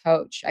myself as a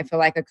coach. I feel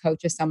like a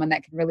coach is someone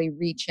that can really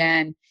reach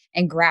in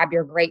and grab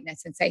your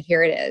greatness and say,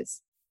 here it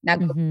is. Now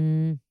go.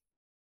 Mm-hmm.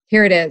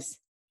 Here it is.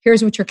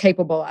 Here's what you're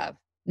capable of.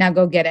 Now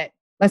go get it.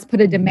 Let's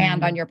put a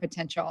demand on your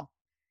potential.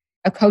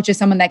 A coach is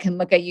someone that can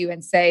look at you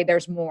and say,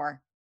 there's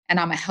more, and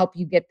I'm going to help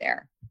you get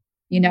there,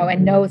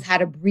 and knows how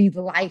to breathe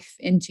life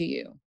into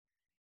you.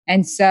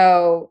 And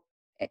so,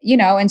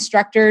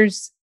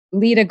 instructors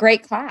lead a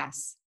great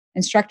class.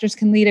 Instructors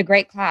can lead a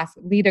great class,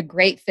 lead a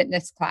great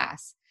fitness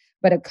class,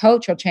 but a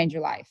coach will change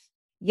your life.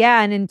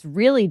 Yeah. And it's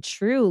really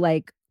true.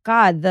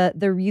 God,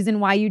 the reason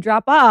why you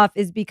drop off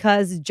is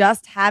because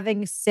just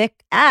having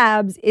sick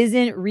abs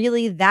isn't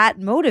really that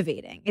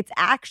motivating. It's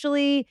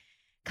actually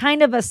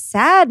kind of a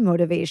sad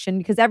motivation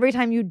because every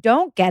time you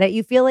don't get it,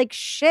 you feel like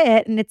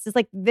shit. And it's this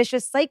like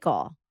vicious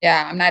cycle.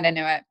 Yeah, I'm not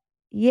into it.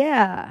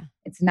 Yeah.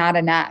 It's not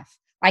enough.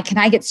 Like, can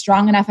I get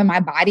strong enough in my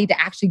body to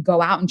actually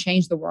go out and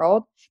change the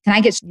world? Can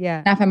I get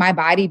Yeah. enough in my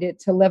body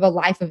to live a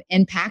life of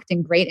impact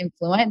and great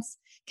influence?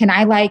 Can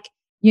I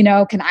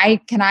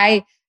can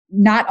I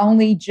not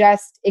only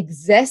just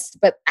exist,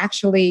 but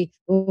actually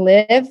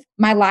live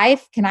my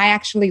life? Can I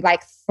actually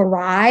like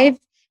thrive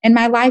in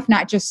my life,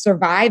 not just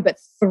survive, but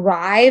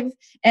thrive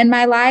in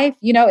my life?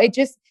 It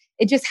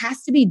just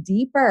has to be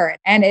deeper.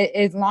 And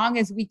as long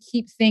as we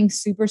keep things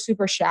super,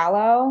 super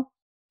shallow,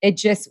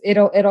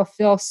 it'll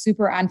feel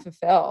super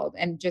unfulfilled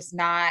and just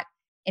not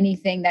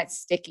anything that's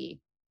sticky.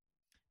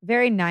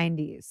 Very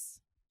 90s.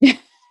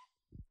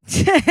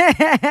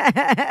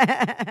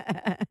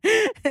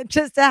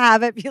 Just to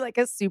have it be like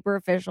a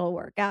superficial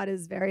workout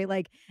is very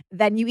like,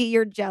 then you eat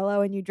your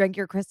Jello and you drink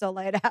your Crystal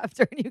Light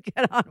after and you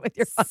get on with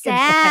your fucking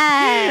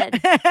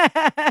Sad.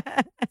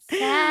 day.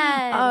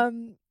 Sad.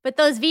 But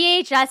those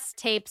VHS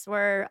tapes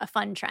were a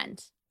fun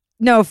trend.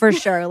 No, for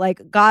sure.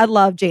 Like, God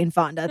love Jane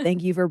Fonda.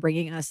 Thank you for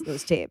bringing us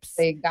those tapes.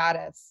 They got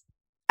us.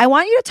 I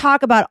want you to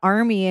talk about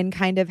Army and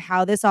kind of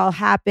how this all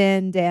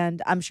happened.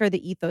 And I'm sure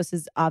the ethos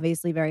is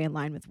obviously very in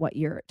line with what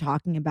you're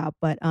talking about.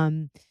 But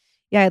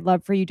yeah, I'd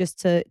love for you just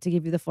to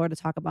give you the floor to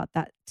talk about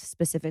that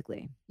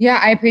specifically. Yeah,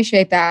 I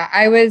appreciate that.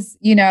 I was,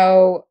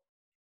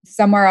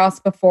 somewhere else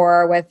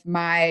before with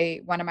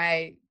one of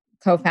my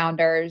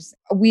co-founders.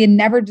 We had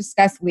never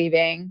discussed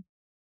leaving.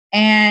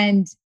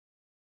 And,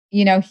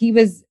 he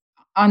was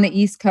on the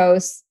East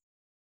Coast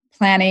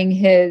planning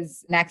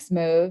his next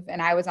move.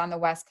 And I was on the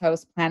West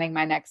Coast planning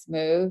my next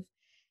move.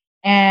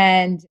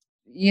 And,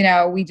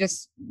 we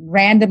just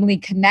randomly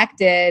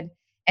connected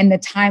and the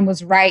time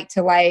was right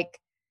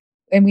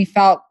and we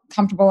felt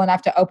comfortable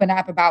enough to open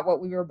up about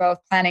what we were both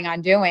planning on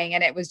doing.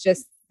 And it was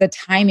just, the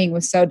timing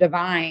was so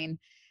divine.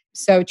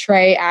 So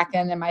Trey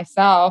Akin and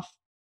myself,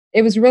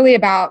 it was really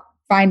about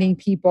finding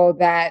people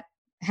that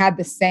had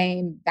the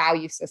same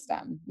value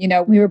system.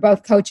 We were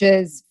both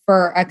coaches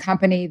for a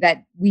company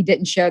that we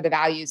didn't share the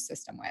values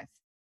system with.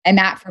 And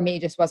that for me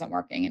just wasn't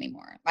working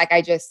anymore. Like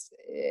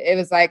it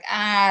was like,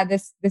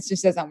 this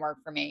just doesn't work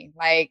for me.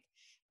 Like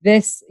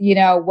this,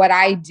 what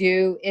I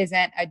do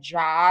isn't a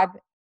job.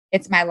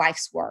 It's my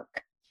life's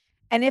work.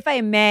 And if I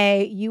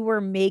may, you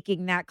were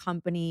making that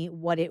company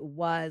what it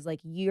was. Like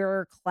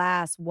your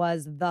class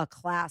was the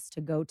class to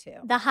go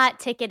to. The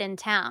hot ticket in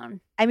town.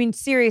 I mean,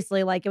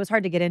 seriously, like it was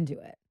hard to get into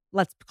it.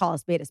 Let's call a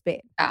spade a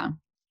spade. Yeah.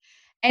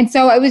 And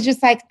so it was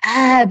just like,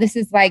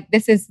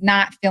 this is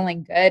not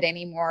feeling good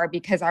anymore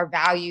because our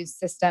value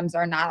systems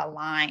are not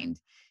aligned.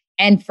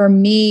 And for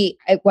me,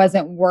 it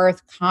wasn't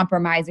worth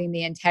compromising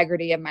the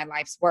integrity of my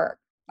life's work.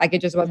 Like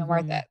it just wasn't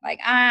worth it. Like,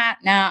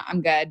 no,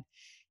 I'm good.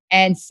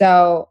 And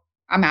so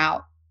I'm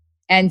out.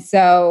 And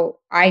so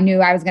I knew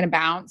I was going to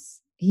bounce.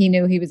 He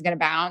knew he was going to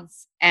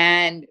bounce.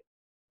 And,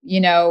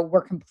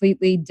 we're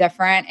completely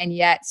different and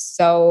yet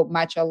so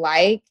much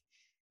alike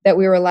that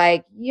we were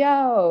like,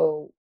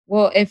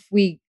 well, if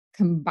we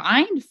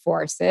combined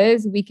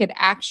forces, we could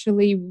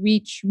actually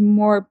reach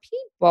more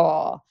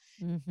people.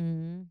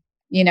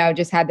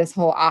 Just had this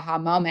whole aha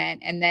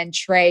moment. And then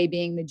Trey,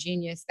 being the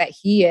genius that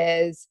he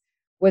is,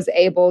 was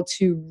able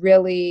to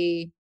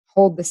really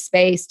hold the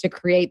space to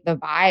create the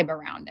vibe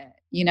around it.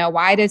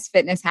 Why does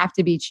fitness have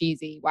to be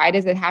cheesy? Why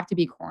does it have to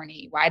be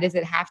corny? Why does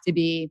it have to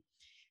be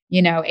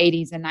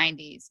 80s and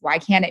 90s? Why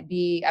can't it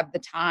be of the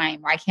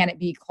time? Why can't it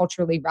be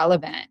culturally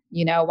relevant?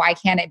 Why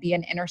can't it be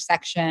an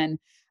intersection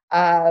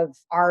of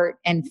art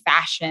and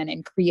fashion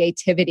and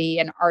creativity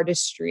and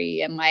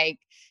artistry and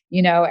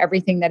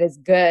everything that is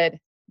good?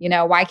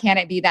 Why can't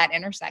it be that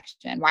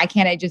intersection? Why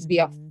can't it just be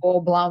a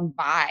full-blown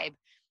vibe?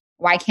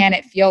 Why can't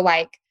it feel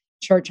like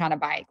church on a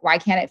bike? Why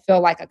can't it feel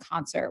like a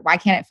concert? Why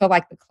can't it feel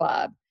like the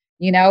club?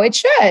 It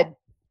should.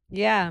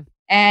 Yeah.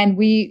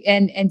 And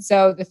and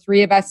so the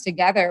three of us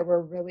together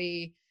were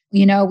really,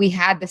 we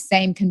had the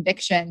same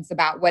convictions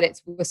about what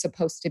it was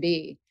supposed to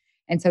be.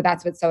 And so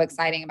that's what's so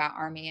exciting about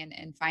Army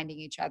and finding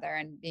each other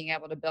and being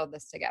able to build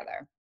this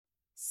together.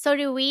 So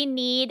do we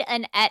need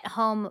an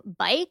at-home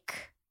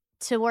bike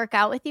to work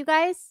out with you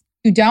guys?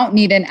 You don't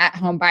need an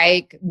at-home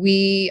bike.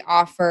 We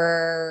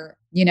offer,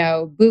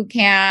 boot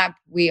camp.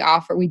 We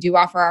do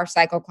offer our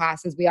cycle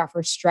classes. We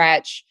offer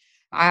stretch.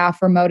 I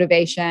offer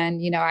motivation.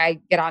 I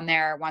get on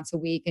there once a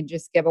week and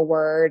just give a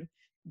word.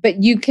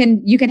 But you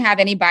can have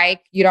any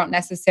bike. You don't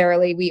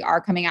necessarily, we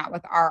are coming out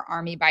with our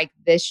Army bike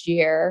this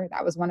year.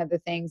 That was one of the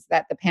things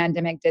that the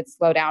pandemic did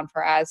slow down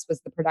for us,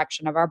 was the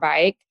production of our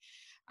bike.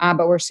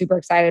 But we're super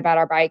excited about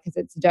our bike because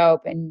it's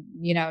dope. And,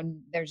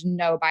 there's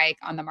no bike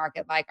on the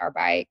market like our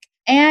bike.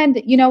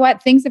 And you know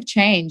what? Things have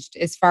changed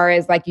as far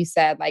as, like you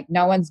said, like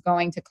no one's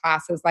going to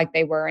classes like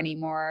they were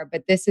anymore.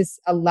 But this is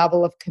a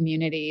level of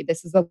community.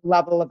 This is a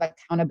level of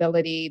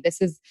accountability.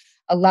 This is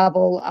a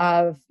level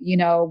of,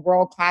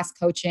 world-class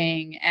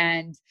coaching.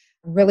 And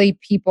really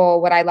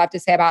people, what I love to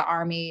say about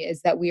Army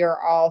is that we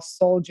are all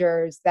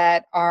soldiers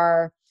that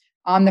are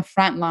on the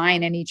front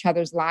line in each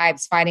other's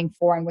lives, fighting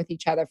for and with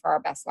each other for our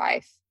best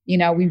life. We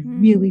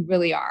really,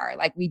 really are.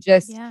 Like we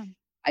just,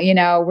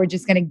 we're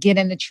just going to get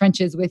in the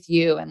trenches with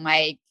you and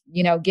like,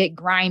 get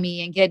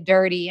grimy and get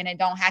dirty, and it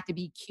don't have to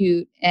be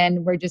cute.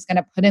 And we're just going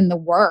to put in the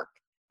work.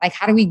 Like,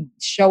 how do we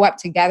show up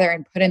together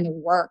and put in the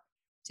work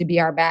to be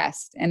our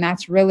best? And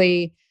that's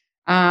really,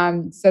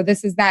 so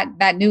this is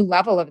that new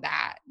level of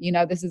that.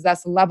 This is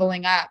us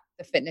leveling up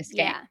the fitness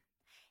game. Yeah.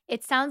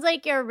 It sounds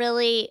like you're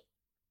really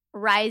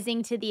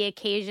rising to the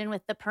occasion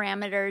with the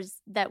parameters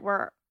that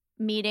we're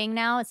meeting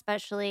now,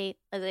 especially,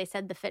 as I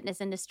said, the fitness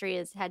industry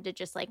has had to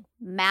just like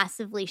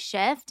massively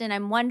shift. And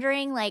I'm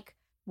wondering, like,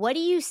 what do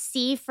you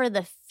see for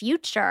the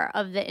future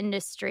of the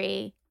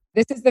industry?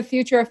 This is the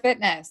future of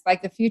fitness.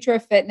 Like the future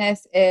of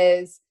fitness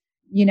is,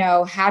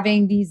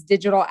 having these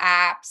digital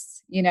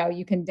apps.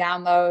 You can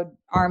download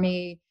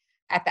Army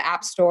at the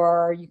App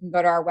Store. You can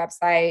go to our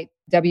website,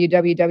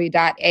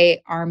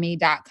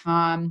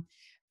 www.aarmy.com.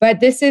 But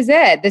this is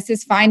it. This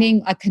is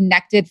finding a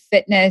connected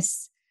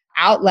fitness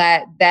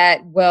outlet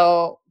that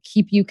will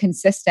keep you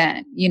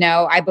consistent.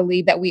 I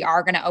believe that we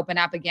are going to open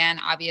up again,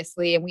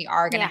 obviously, and we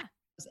are going to have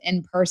those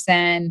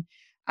in-person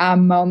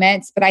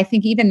moments. But I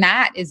think even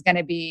that is going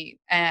to be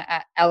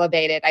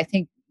elevated. I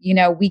think,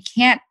 we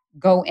can't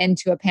go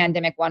into a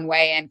pandemic one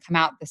way and come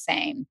out the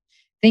same.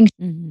 Things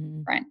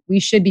different. We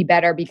should be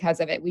better because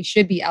of it. We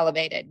should be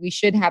elevated. We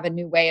should have a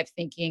new way of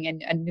thinking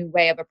and a new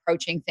way of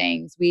approaching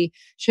things. We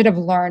should have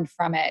learned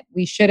from it.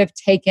 We should have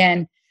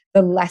taken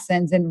the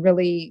lessons and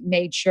really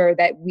made sure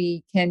that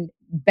we can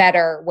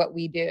better what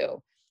we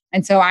do.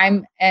 And so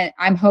I'm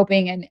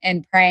hoping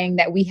and praying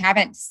that we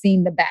haven't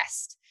seen the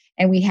best,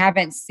 and we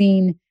haven't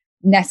seen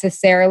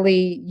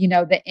necessarily,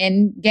 the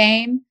end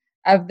game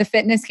of the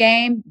fitness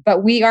game,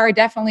 but we are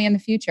definitely in the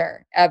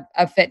future of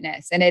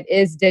fitness, and it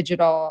is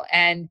digital.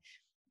 And,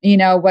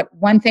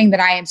 one thing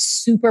that I am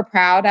super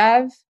proud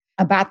of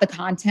about the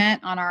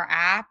content on our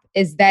app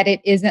is that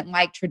it isn't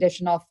like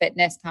traditional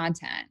fitness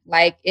content.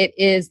 Like it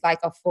is like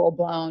a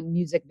full-blown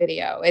music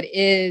video. It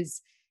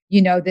is,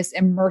 this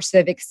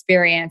immersive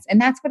experience. And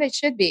that's what it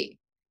should be.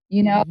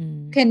 One of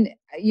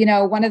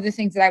the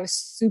things that I was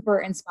super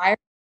inspired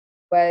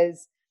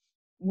was,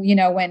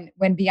 when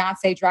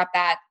Beyonce dropped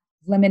that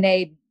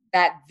Lemonade,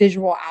 that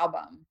visual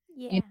album.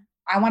 I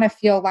want to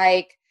feel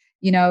like,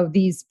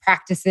 these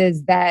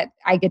practices that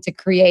I get to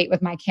create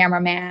with my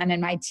cameraman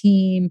and my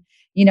team,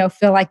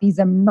 feel like these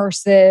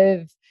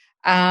immersive,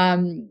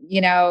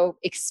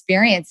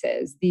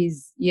 experiences,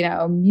 these,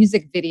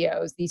 music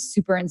videos, these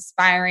super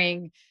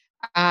inspiring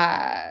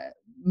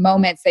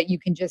moments that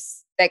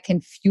that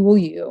can fuel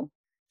you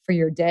for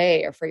your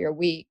day or for your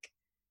week.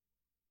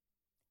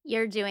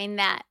 You're doing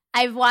that.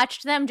 I've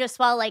watched them just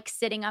while like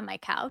sitting on my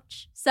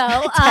couch. So,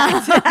 and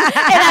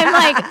I'm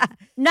like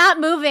not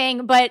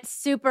moving, but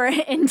super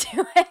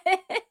into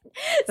it.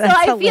 So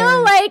I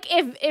feel like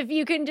if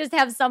you can just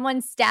have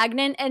someone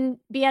stagnant and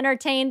be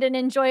entertained and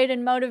enjoyed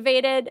and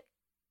motivated,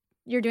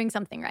 you're doing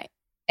something right.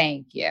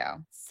 Thank you.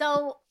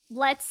 So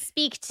let's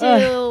speak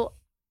to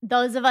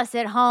those of us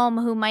at home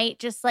who might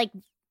just like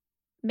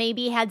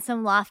maybe had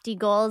some lofty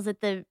goals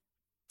at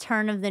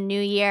turn of the new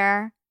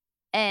year,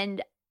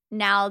 and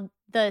now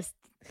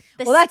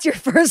well, that's your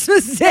first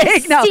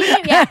mistake. No.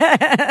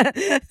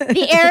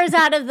 The air is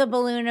out of the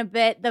balloon a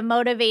bit. The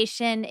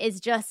motivation is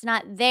just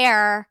not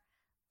there.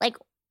 Like,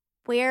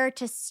 where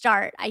to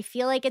start? I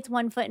feel like it's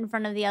one foot in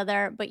front of the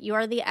other, but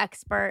you're the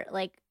expert.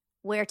 Like,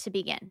 where to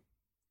begin?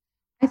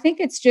 I think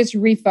it's just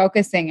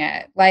refocusing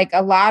it. Like,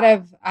 a lot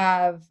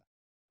of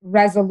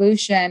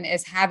resolution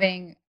is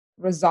having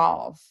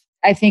resolve.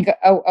 I think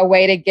a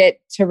way to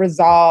get to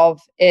resolve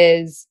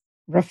is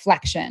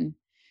reflection.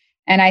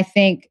 And I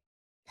think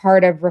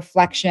part of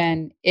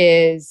reflection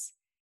is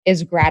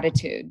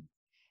gratitude.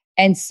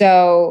 And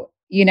so,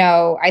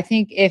 I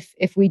think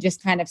if we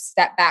just kind of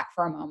step back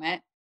for a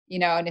moment,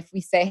 and if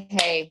we say,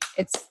 hey,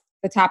 it's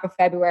the top of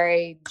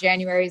February,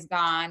 January's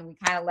gone, we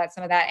kind of let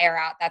some of that air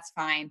out, that's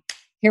fine.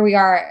 Here we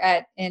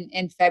are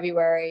in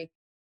February.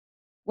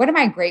 What am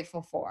I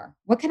grateful for?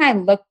 What can I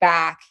look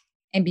back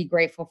and be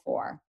grateful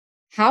for?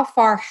 How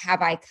far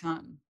have I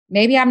come?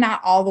 Maybe I'm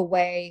not all the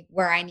way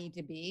where I need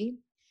to be,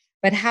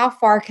 but how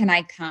far can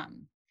I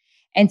come?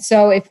 And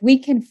so if we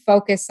can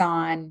focus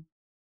on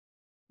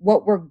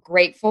what we're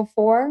grateful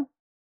for,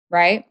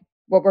 right?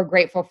 What we're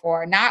grateful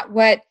for, not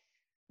what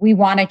we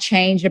want to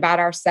change about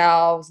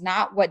ourselves,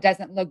 not what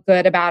doesn't look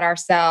good about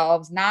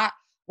ourselves, not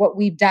what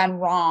we've done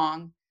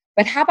wrong,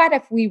 but how about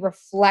if we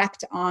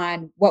reflect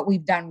on what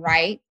we've done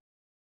right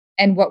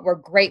and what we're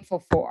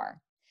grateful for,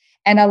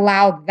 and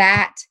allow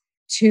that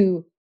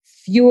to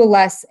fuel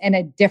us in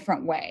a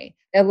different way.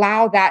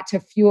 Allow that to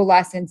fuel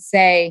us and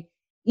say,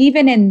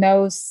 even in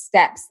those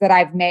steps that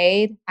I've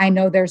made, I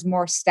know there's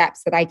more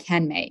steps that I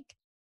can make.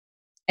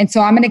 And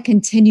so I'm going to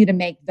continue to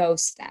make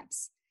those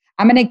steps.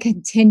 I'm going to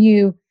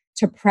continue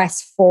to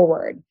press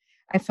forward.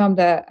 I filmed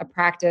a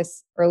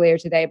practice earlier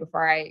today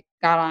before I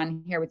got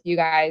on here with you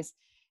guys.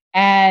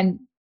 And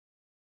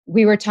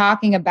we were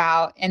talking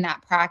about in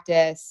that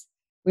practice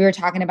we were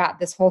talking about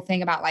this whole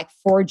thing about like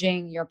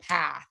forging your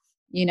path,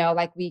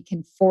 like we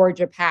can forge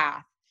a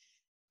path.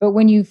 But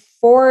when you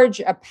forge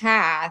a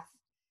path,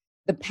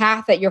 the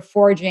path that you're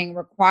forging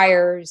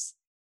requires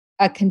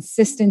a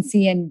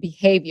consistency in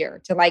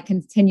behavior to like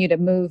continue to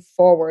move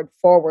forward.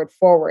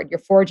 You're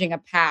forging a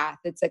path.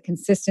 It's a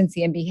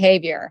consistency in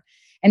behavior.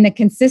 And the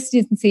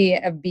consistency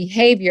of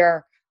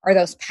behavior are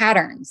those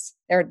patterns.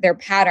 They're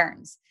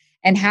patterns.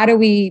 And how do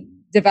we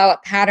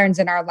develop patterns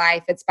in our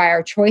life? It's by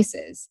our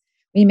choices.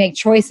 We make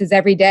choices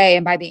every day.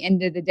 And by the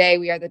end of the day,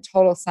 we are the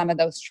total sum of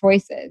those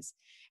choices.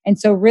 And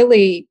so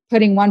really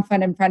putting one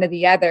foot in front of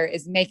the other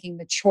is making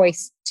the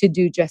choice to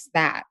do just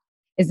that,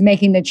 is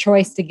making the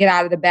choice to get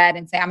out of the bed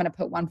and say, I'm going to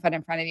put one foot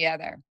in front of the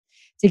other,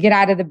 to get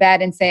out of the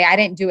bed and say, I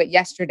didn't do it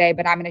yesterday,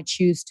 but I'm going to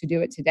choose to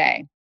do it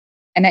today.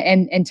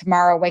 And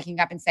tomorrow waking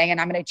up and saying, and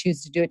I'm going to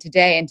choose to do it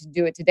today and to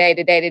do it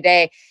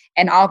today.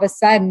 And all of a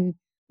sudden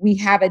we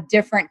have a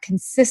different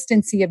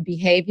consistency of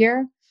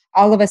behavior.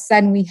 All of a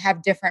sudden we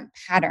have different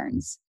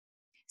patterns.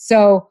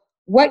 So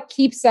what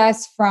keeps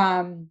us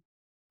from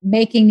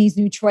making these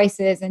new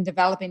choices and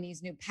developing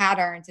these new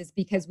patterns is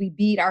because we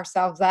beat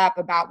ourselves up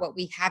about what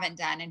we haven't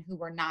done and who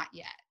we're not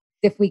yet.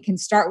 If we can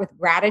start with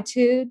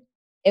gratitude,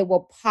 it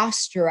will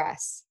posture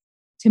us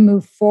to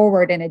move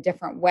forward in a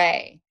different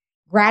way.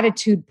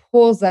 Gratitude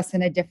pulls us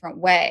in a different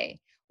way.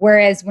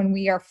 Whereas when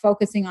we are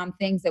focusing on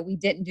things that we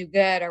didn't do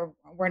good or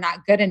we're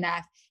not good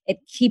enough, it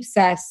keeps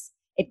us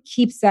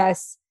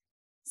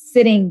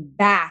sitting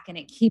back, and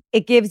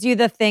it gives you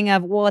the thing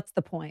of, well, what's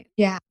the point?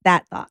 Yeah.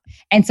 That thought.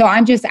 And so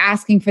I'm just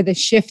asking for the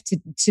shift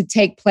to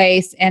take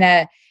place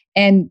and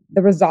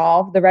the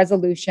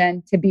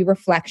resolution to be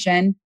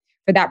reflection,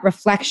 for that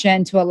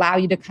reflection to allow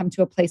you to come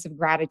to a place of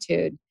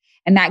gratitude.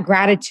 And that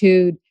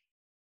gratitude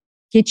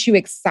gets you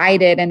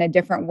excited in a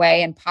different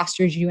way and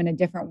postures you in a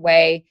different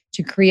way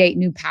to create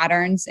new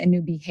patterns and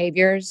new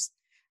behaviors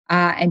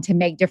and to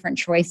make different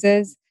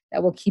choices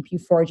that will keep you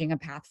forging a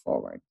path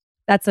forward.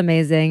 That's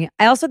amazing.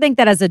 I also think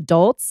that as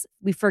adults,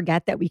 we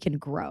forget that we can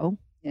grow.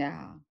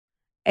 Yeah.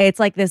 It's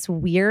like this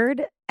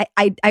weird,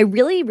 I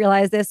really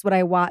realized this when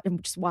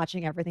I'm just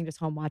watching everything, just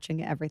home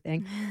watching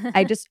everything.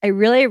 I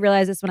really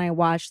realized this when I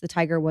watched the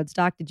Tiger Woods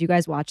doc. Did you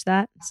guys watch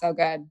that? So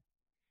good.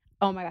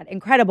 Oh my God,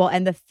 incredible.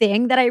 And the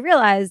thing that I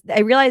realized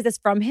this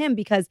from him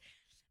because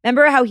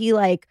remember how he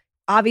like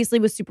obviously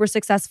was super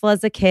successful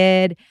as a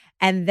kid.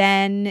 And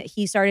then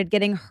he started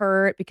getting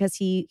hurt because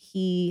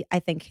he I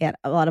think he had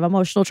a lot of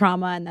emotional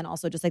trauma and then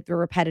also just like the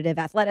repetitive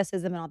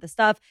athleticism and all this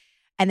stuff.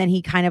 And then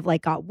he kind of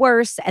like got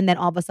worse. And then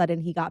all of a sudden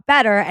he got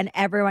better. And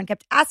everyone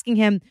kept asking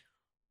him,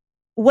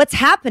 what's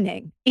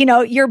happening?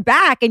 You're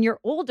back and you're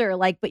older,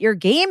 like, but your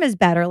game is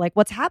better. Like,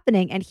 what's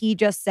happening? And he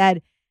just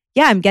said,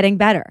 yeah, I'm getting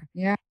better.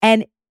 Yeah.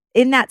 And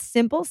in that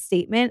simple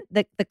statement,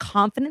 the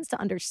confidence to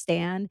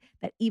understand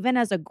that even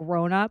as a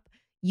grown-up,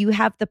 you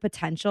have the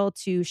potential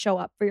to show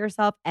up for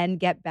yourself and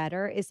get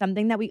better is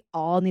something that we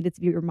all need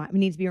to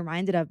be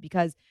reminded of,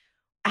 because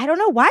I don't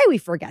know why we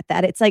forget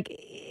that. It's like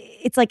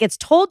it's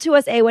told to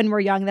us when we're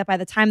young that by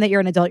the time that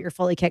you're an adult, you're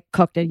fully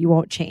cooked and you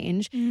won't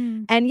change.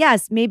 And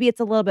yes, maybe it's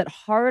a little bit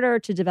harder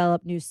to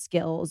develop new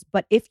skills,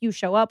 but if you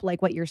show up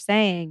like what you're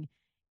saying,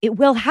 it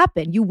will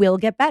happen. You will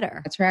get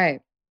better. That's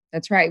right.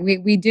 That's right.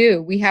 We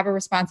do. We have a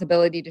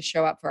responsibility to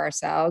show up for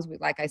ourselves.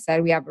 Like I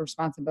said, we have a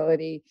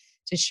responsibility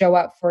to show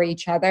up for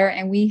each other.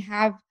 And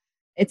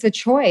it's a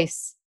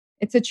choice.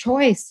 It's a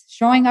choice.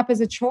 Showing up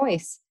is a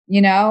choice,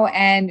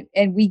 and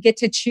we get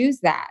to choose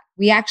that.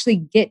 We actually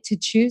get to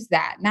choose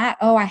that. Not,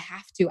 I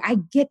have to. I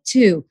get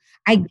to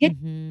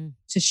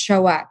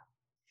show up.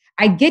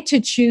 I get to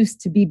choose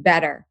to be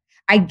better.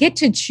 I get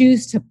to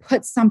choose to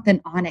put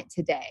something on it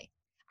today.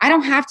 I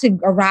don't have to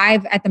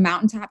arrive at the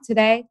mountaintop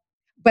today,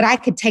 but I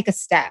could take a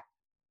step.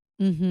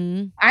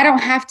 I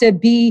don't have to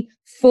be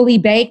fully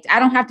baked. I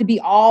don't have to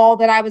be all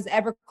that I was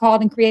ever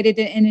called and created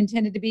and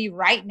intended to be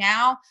right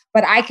now,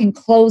 but I can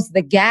close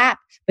the gap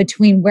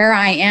between where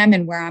I am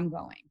and where I'm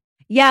going.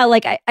 Yeah,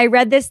 like I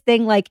read this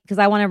thing because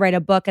I want to write a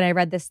book, and I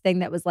read this thing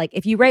that was like,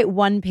 if you write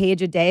 1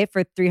 page a day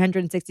for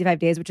 365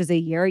 days, which is a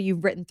year,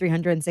 you've written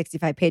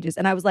 365 pages.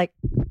 And I was like,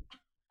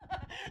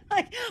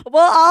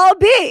 well, I'll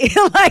be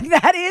like,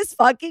 that is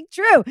fucking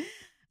true.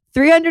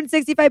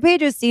 365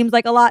 pages seems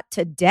like a lot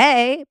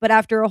today, but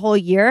after a whole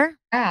year.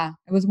 Yeah,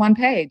 it was 1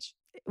 page.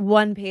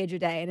 1 page a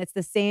day. And it's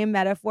the same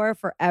metaphor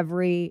for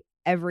everything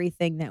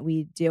that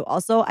we do.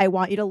 Also, I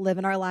want you to live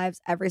in our lives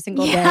every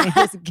single day and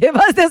just give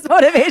us this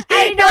motivation.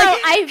 I know.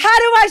 Like, how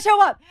do I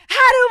show up? How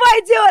do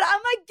I do it?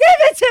 I'm like, give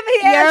it to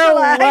me,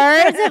 Angela.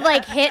 Your words have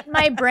like hit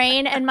my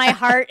brain and my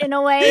heart in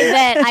a way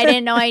that I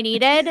didn't know I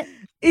needed.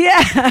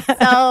 Yeah.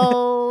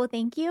 So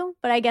thank you.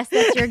 But I guess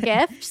that's your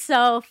gift.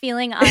 So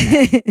feeling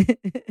honored.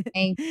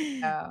 Thank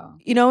you.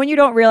 When you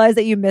don't realize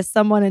that you missed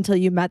someone until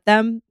you met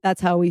them, that's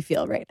how we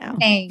feel right now.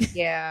 Thank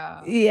you.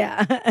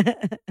 Yeah.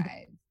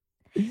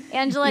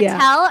 Angela,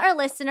 tell our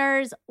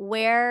listeners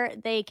where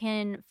they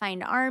can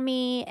find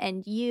Army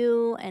and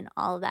you and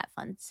all of that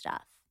fun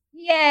stuff.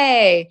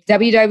 Yay.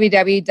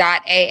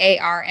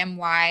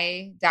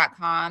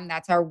 www.aarmy.com.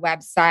 That's our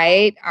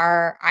website.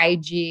 Our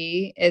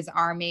IG is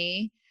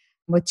Army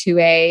with 2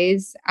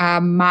 A's.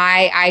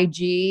 My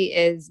IG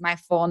is my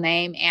full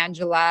name,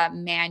 Angela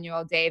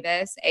Manuel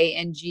Davis,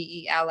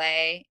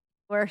 Angela.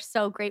 We're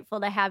so grateful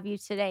to have you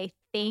today.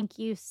 Thank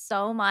you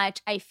so much.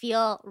 I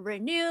feel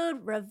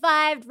renewed,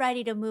 revived,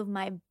 ready to move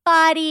my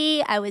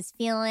body. I was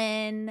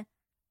feeling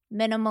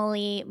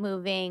minimally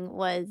moving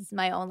was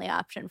my only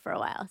option for a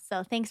while.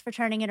 So thanks for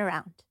turning it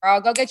around.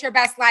 Girl, go get your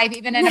best life,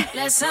 even in a...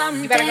 Let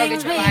some You better go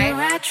things get be your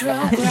life.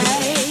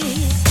 retrograde.